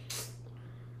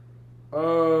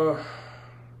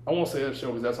won't say that show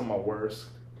because that's on my worst.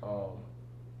 I'm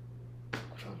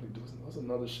trying to think. There's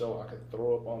another show I could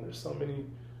throw up on. There's so many.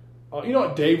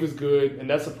 Dave was good, and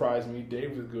that surprised me.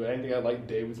 Dave was good. I didn't think I liked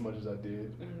Dave as much as I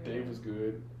did. Mm-hmm. Dave was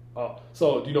good.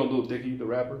 So do you know Lil Dicky, the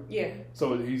rapper? Yeah.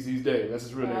 So he's Dave. That's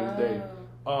his real name. Is Dave.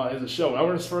 as a show. And I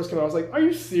remember this first came out, I was like, are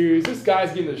you serious? This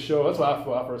guy's getting a show. That's what I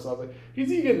thought at first. I was like, is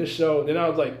he getting a show? And then I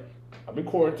was like, I've been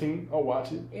quarantined. I'll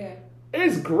watch it. Yeah.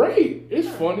 It's great. It's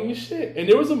funny as shit. And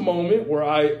there was a moment where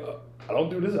I don't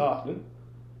do this often.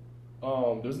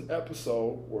 There's an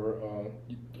episode where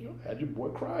you had your boy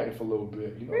crying for a little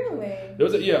bit. You know,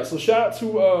 really? So shout out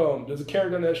to there's a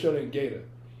character on that show named Gator.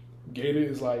 Gator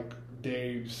is like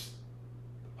Dave's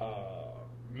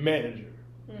manager.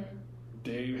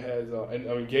 Dave has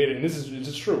Gator, and this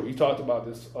is true. He talked about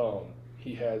this.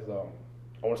 He has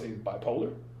I want to say he's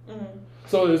bipolar.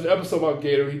 So there's an episode about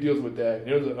Gator. He deals with that. And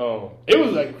it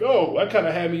was like, that kind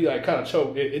of had me like kind of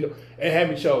choked. It had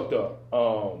me choked up.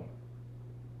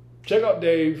 Check out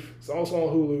Dave. It's also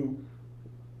on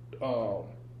Hulu.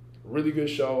 Really good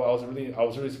show. I was really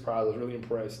surprised. I was really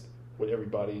impressed with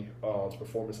everybody's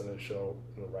performance on that show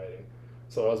and the writing.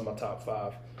 So that was my top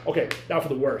 5. Okay, now for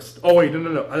the worst. Oh wait,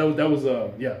 no. That was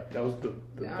the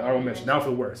honorable mention. Now for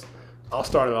the worst. I'll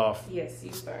start it off. Yes,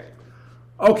 you start.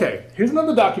 Okay, here's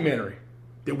another documentary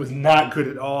that was not good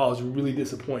at all. I was really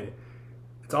disappointed.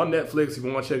 It's on Netflix. If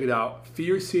you want to check it out,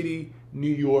 Fear City,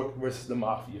 New York versus the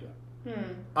Mafia.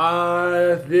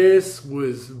 This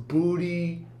was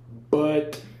booty,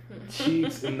 butt,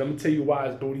 cheeks, and let me tell you why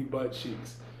it's booty, butt,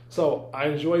 cheeks. So I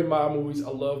enjoy mob movies. I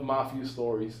love mafia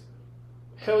stories.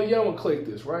 Hell yeah, I'm gonna click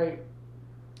this, right?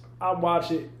 I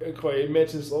watch it. Okay, it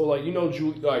mentions Giuliani's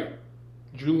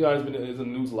been in the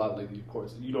news a lot lately. Of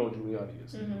course, you know what Giuliani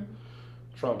is.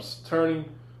 Trump's attorney.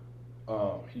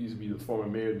 He used to be the former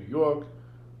mayor of New York,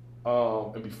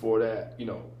 and before that,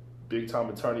 big time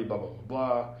attorney. Blah blah blah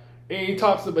blah. And he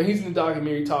talks about, he's in the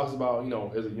documentary. He talks about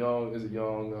as a young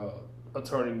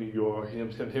attorney in New York,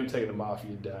 him taking the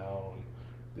mafia down,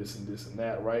 this and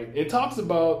that, right? It talks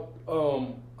about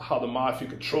how the mafia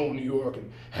controlled New York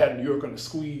and had New York on the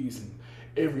squeeze, and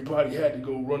everybody had to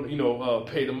go run,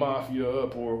 pay the mafia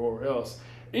up or else.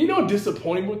 And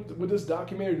disappointing with this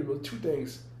documentary, there were 2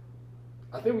 things.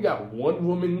 I think we got one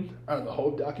woman out of the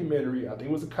whole documentary. I think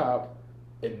it was a cop,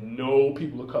 and no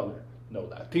people of color. No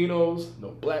Latinos, no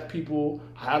black people.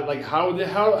 How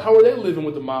are they living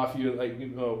with the mafia? At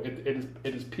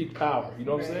its peak power. You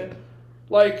know what I'm saying?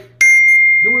 Like,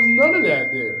 there was none of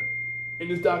that there in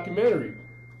this documentary.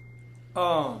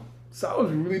 So I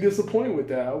was really disappointed with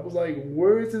that. I was like,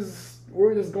 where is this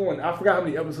going? I forgot how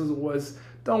many episodes it was.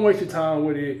 Don't waste your time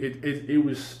with it.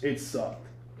 It sucked.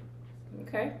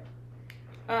 Okay.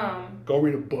 Go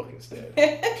read a book instead.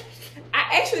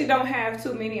 I actually don't have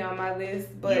too many on my list,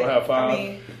 but you don't have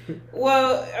 5.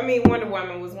 Wonder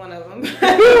Woman was one of them.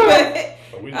 But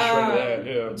we just that,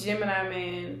 yeah. Gemini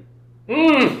Man.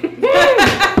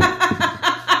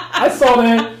 I saw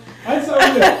that.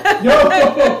 Yo,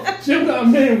 Gemini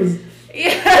Man was.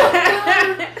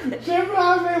 Yeah.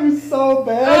 Gemini Man was so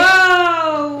bad.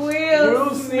 Oh,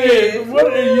 Will Smith.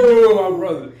 What are you doing, my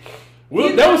brother?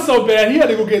 That was so bad. He had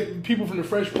to go get people from the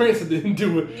Fresh Prince and then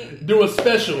do a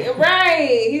special.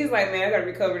 Right. He's like, man, I gotta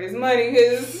recover this money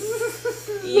because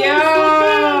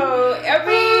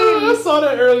I saw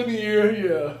that early in the year.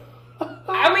 Yeah.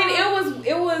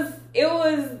 It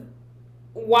was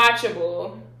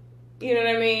watchable. You know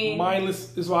what I mean?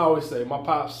 Mindless is what I always say. My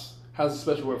pops has a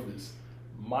special word for this.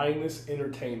 Mindless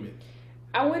entertainment.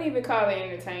 I wouldn't even call it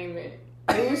entertainment.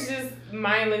 It was just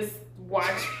mindless,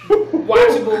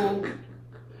 watchable.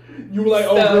 You were like,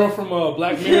 girl from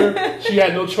Black Mirror. She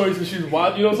had no choice and she was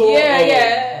watching.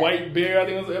 Yeah. White Bear, I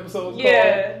think was the episode was called.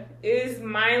 Yeah, it's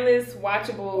mindless,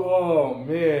 watchable. Oh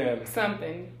man,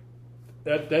 something.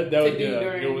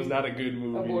 It was not a good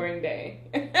movie. A boring day.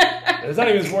 It's not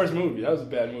even his worst movie. That was a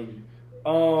bad movie.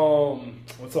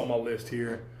 What's on my list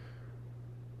here?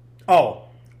 Oh,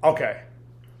 okay.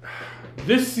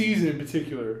 This season in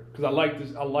particular, because I like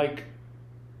this. I like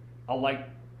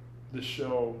the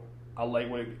show. I like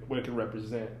what it can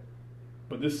represent.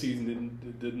 But this season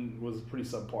was pretty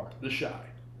subpar. The Chi.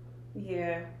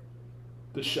 Yeah.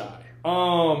 The Chi.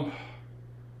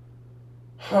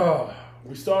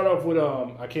 We start off with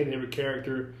I can't name her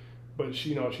character, but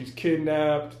she's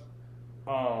kidnapped.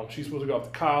 She's supposed to go off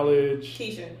to college.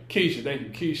 Keisha, thank you,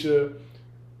 Keisha.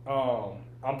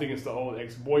 I'm thinking it's the old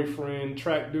ex-boyfriend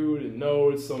track dude, and no,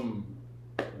 it's some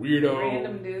weirdo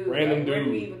random dude. Where did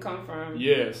he even come from?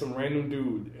 Yeah, some random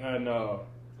dude, and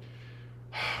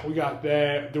we got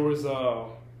that. There was there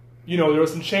were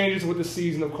some changes with the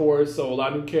season, of course. So a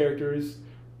lot of new characters.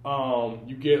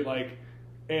 You get I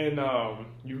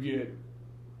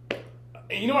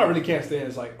really can't stand.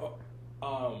 It's like,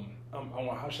 how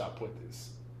should I put this?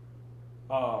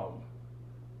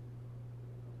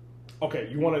 Okay,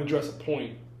 you want to address a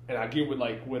point, and I get with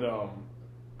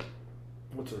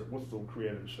what's the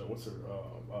creator of the show? What's her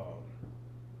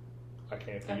I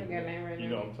can't think of her name right now. You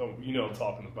know what I'm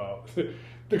talking about.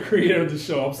 The creator of the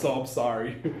show. I'm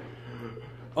sorry.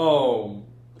 How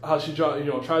she tries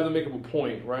to make up a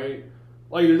point, right?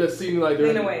 Like there's that scene like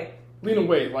Lena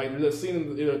Waithe. Like there's that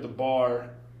scene at the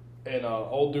bar, and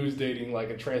old dude's dating like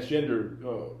a transgender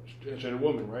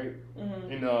woman, right?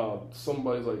 Mm-hmm. And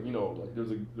somebody's like,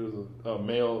 there's a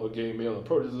gay male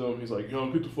approaches him. He's like,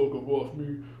 get the fuck up off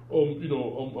me. I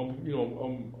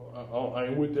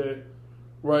ain't with that,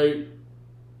 right?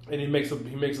 And he makes a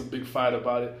big fight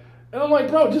about it. And I'm like,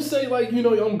 bro, just say like,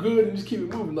 I'm good and just keep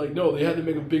it moving. Like, no, they had to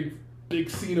make a big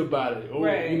scene about it. Or,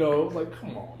 right. Like,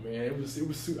 come on, man. It was.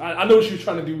 I know what she was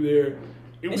trying to do there.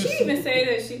 She even said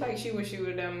that she wish she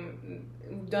would have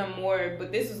done more,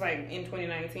 but this was like in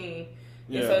 2019.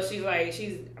 Yeah. And so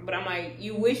but I'm like,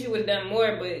 you wish you would have done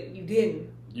more, but you didn't.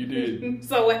 You did.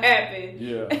 So what happened?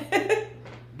 Yeah.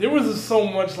 There was just so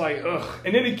much like, ugh.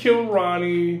 And then he killed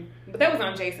Ronnie. But that was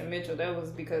on Jason Mitchell. That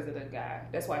was because of the guy.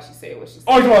 That's why she said what she said.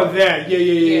 Oh, you about that?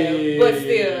 Yeah. But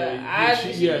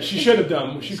still, she should have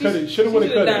done. She should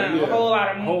have done a whole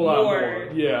lot more.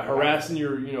 Yeah, harassing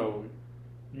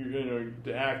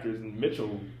the actors, and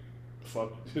Mitchell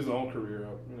fucked his own career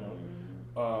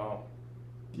up.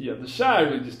 Yeah, The Chi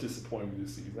really just disappointed me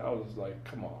this season. I was like,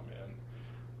 come on,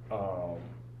 man.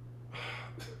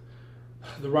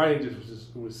 The writing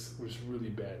was really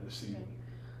bad this season.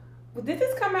 Well, did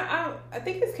this come out? I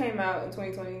think this came out in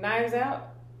 2020. Knives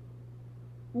Out.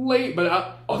 Late, but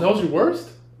that was your worst?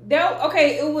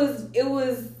 Okay, it was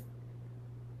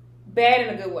bad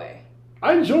in a good way.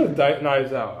 I enjoyed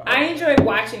Knives Out. I enjoyed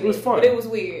watching it. It was fun, but it was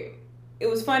weird. It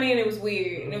was funny and it was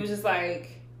weird, mm-hmm. and it was just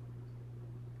like,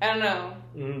 I don't know.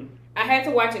 Mm-hmm. I had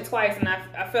to watch it twice, and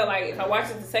I felt like if I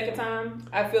watched it the second time,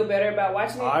 I feel better about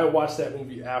watching it. I watched that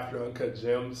movie after Uncut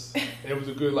Gems, and it was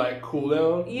a good cool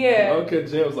down. Yeah, and Uncut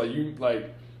Gems,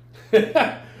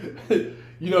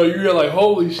 you're like,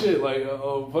 holy shit,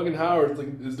 fucking Howard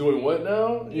is doing what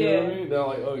now? You know what I mean?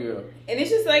 Now oh yeah, and it's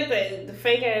just like the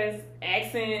fake ass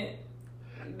accent.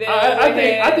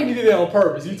 I think he did it on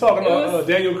purpose. You talking about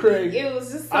Daniel Craig? It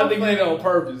was just. I think he did it on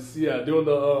purpose. Yeah, doing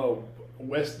the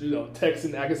West,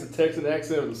 Texan, I guess the Texan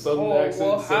accent or the Southern accent.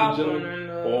 What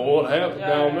happened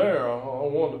down there? I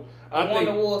wonder. I think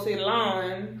Wolsey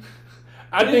Lawn.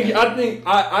 I think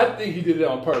he did it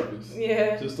on purpose.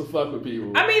 Yeah, just to fuck with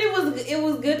people. I mean, it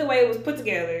was good the way it was put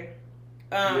together.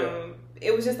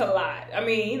 It was just a lot. I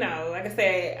mean, like I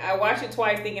said, I watched it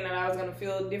twice thinking that I was gonna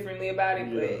feel differently about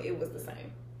it, but it was the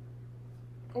same.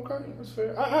 Okay, that's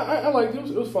fair. I liked it.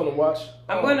 It was fun to watch.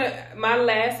 My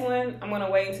last one, I'm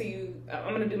gonna wait until you.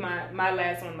 I'm gonna do my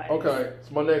last one last. Okay,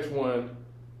 so my next one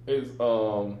is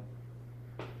I'll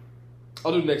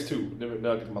do the next two. Then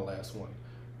I'll get to my last one.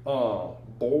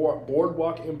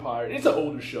 Boardwalk Empire. It's an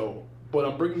older show, but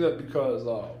I'm bringing it up because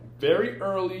very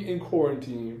early in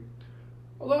quarantine,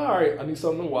 I was like, all right, I need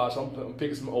something to watch. I'm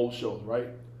picking some old shows, right?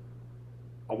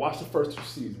 I watched the first two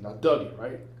seasons. I dug it,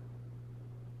 right?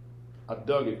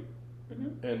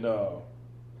 Mm-hmm. And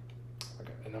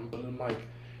I'm like,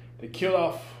 they killed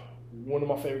off one of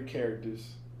my favorite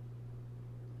characters,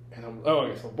 and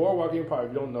so Boardwalk Empire,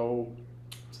 if you don't know,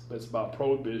 it's about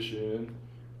prohibition,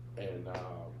 and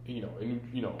and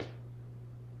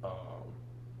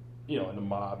the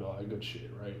mob and all that good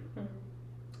shit, right? Mm-hmm.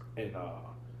 And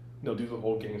these are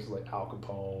old gangsters like Al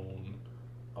Capone,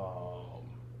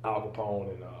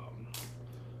 and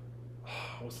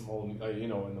what's some old, and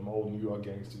them old New York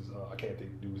gangsters. I can't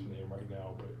think of the dude's name right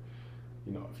now, but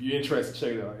if you're interested,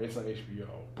 check it out. It's on HBO.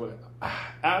 But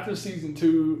after season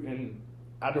 2, and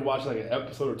after watching an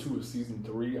episode or two of season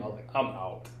 3, I was like, I'm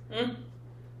out. Mm.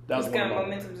 That's kind of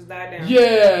momentum just died down.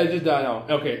 Yeah, it just died down.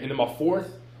 Okay, and then my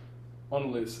fourth on the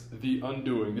list, The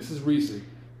Undoing. This is recent.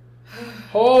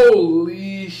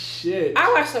 Holy shit.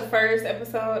 I watched the first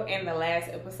episode and the last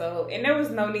episode, and there was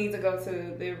no need to go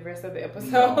to the rest of the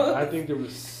episodes. No, I think there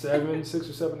was 6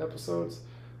 or 7 episodes.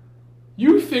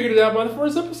 You figured it out by the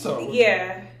first episode.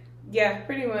 Yeah,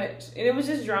 pretty much. And it was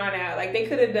just drawn out. Like, they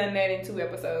could have done that in 2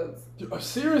 episodes.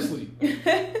 Seriously?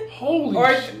 Holy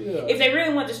shit. If they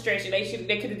really wanted to stretch it, they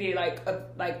could have did like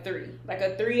 3. Like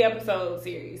a 3-episode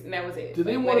series, and that was it. Did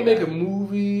they want to make a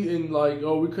movie and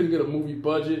we couldn't get a movie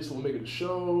budget, so we'll make it a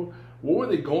show? What were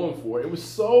they going for? It was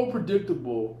so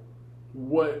predictable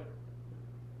who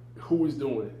was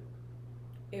doing it.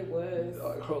 It was.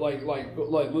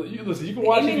 Listen, you can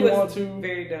watch it if you want to.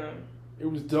 Very dumb. It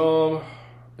was dumb.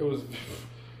 It was.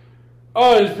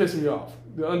 Oh, it just pissed me off.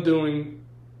 The Undoing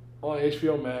on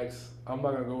HBO Max. I'm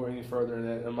not gonna go any further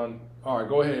than that. All right,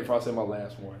 go ahead if I say my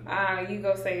last one. You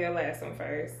go say your last one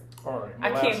first. All right.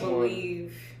 I can't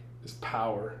believe. It's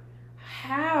Power.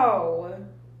 How?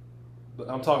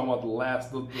 I'm talking about the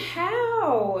last.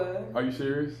 How? Are you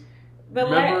serious?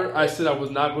 Remember, I said I was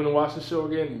not going to watch the show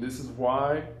again, and this is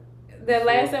why. The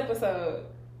last episode.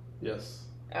 Yes.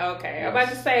 Okay, yes. I'm about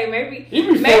to say maybe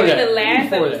the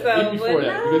last episode, even before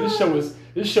that, because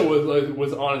this show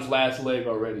was on its last leg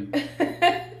already.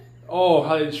 Oh,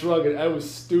 how they drug it! That was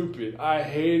stupid. I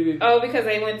hated it. Oh, because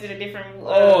they went to the different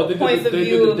points of view. They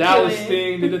did the Dallas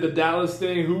thing. They did the Dallas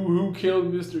thing. Who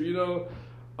killed Mr.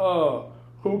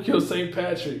 Who killed St.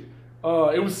 Patrick?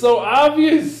 It was so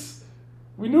obvious.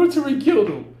 We knew Tariq killed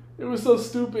him. It was so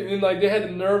stupid, and like they had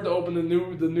the nerve to open the new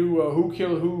Who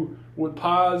Killed Who with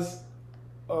Paz.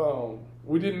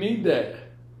 We didn't need that.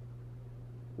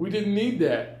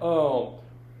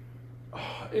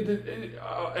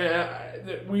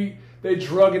 They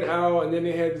drug it out, and then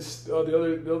they had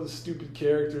the other stupid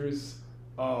characters.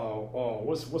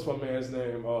 What's my man's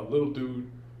name? Little dude.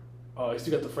 He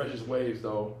still got the freshest waves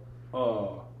though.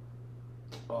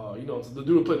 The dude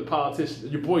who played the politician,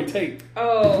 your boy Tate.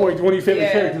 Oh, one of your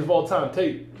favorite characters of all time,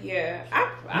 Tate. Yeah,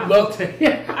 I love Tate.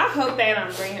 I hope they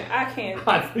don't bring him. I can't.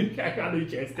 I know you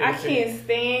can't stand him. I can't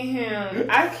stand him.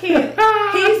 I can't.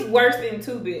 He's worse than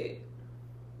 2-Bit.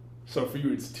 So for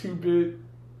you, it's 2-Bit,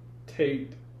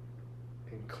 Tate,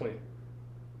 and Clint.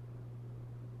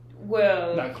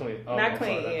 Well, not Clint. Not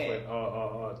Clint yet.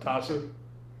 Tasha.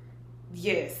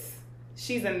 Yes,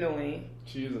 she's annoying.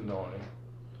 She is annoying.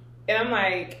 And I'm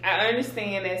like, I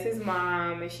understand that's his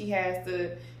mom, and they have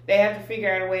to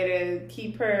figure out a way to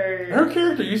keep her. Her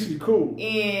character used to be cool.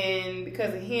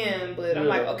 Because of him, but I'm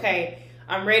like, okay,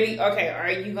 I'm ready. Okay,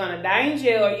 are you gonna die in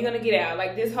jail or are you gonna get out?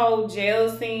 Like this whole jail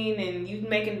scene and you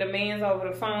making demands over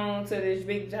the phone to this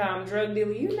big time drug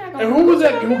dealer, you're not gonna. And who was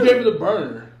that? Who gave her the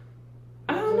burner?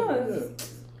 I don't know. Yeah.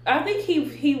 I think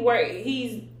he worked.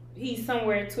 He's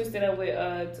somewhere twisted up with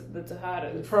the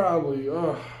Tejadas. Probably.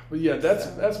 But yeah,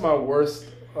 that's my worst.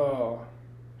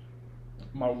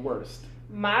 My worst.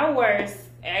 My worst,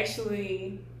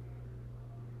 actually,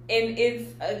 and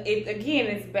it's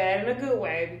bad in a good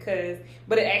way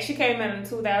but it actually came out in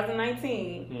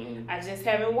 2019. Mm-hmm. I just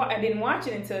I didn't watch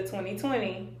it until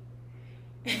 2020,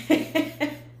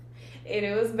 and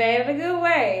it was bad in a good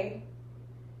way.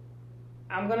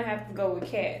 I'm gonna have to go with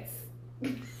Cats.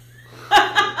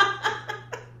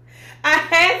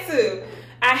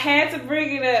 I had to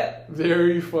bring it up.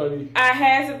 Very funny. I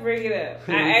had to bring it up.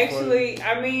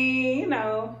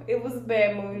 It was a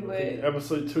bad movie, but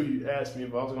episode 2, you asked me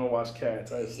if I was gonna watch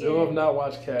Cats. I still have not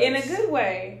watched Cats. In a good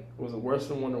way. Was it worse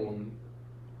than Wonder Woman?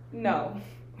 No.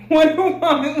 Wonder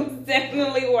Woman was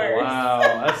definitely worse.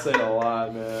 Wow, that's saying a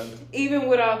lot, man. Even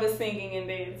with all the singing and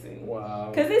dancing.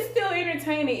 Wow. Because it's still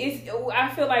entertaining. I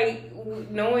feel like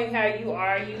knowing how you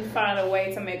are, you find a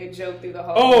way to make a joke through the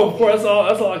whole movie. Of course,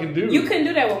 that's all I can do. You couldn't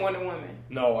do that with Wonder Woman.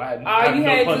 No, I had all you no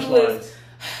had to do was, punchlines.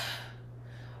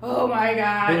 oh my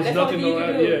God. There was that's nothing all you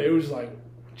could do. Yeah, it was like,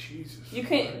 Jesus. You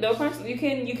can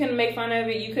make fun of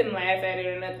it. You couldn't laugh at it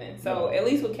or nothing. So at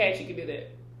least with Cats, you could do that.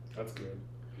 That's good.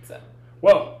 So.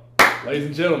 Well, ladies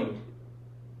and gentlemen,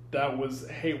 that was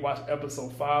Hate Watch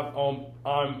episode 5.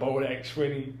 I'm Bodak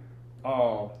Trini.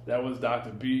 That was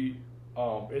Dr. B.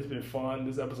 It's been fun.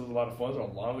 This episode was a lot of fun. It's our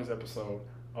longest episode.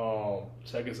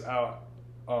 Check us out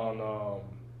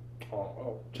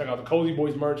check out the Cozy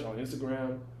Boys merch on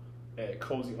Instagram at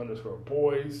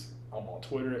cozy_boys. I'm on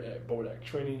Twitter at Bodak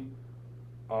Trini.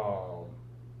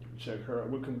 Check her.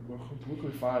 Where can we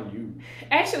find you?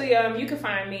 Actually, you can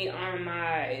find me on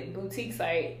my boutique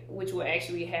site, which will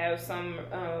actually have some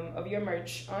of your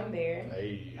merch on there.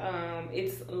 Hey.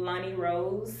 It's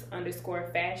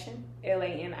LaniRose_fashion.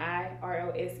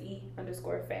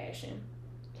 LANIROSE_fashion.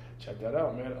 Check that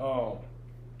out, man. All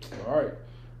right.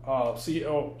 See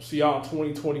y'all in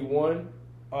 2021.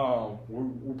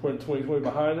 We're putting 2020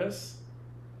 behind us.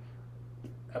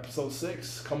 Episode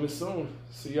 6 coming soon.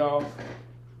 See y'all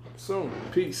soon.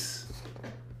 Peace.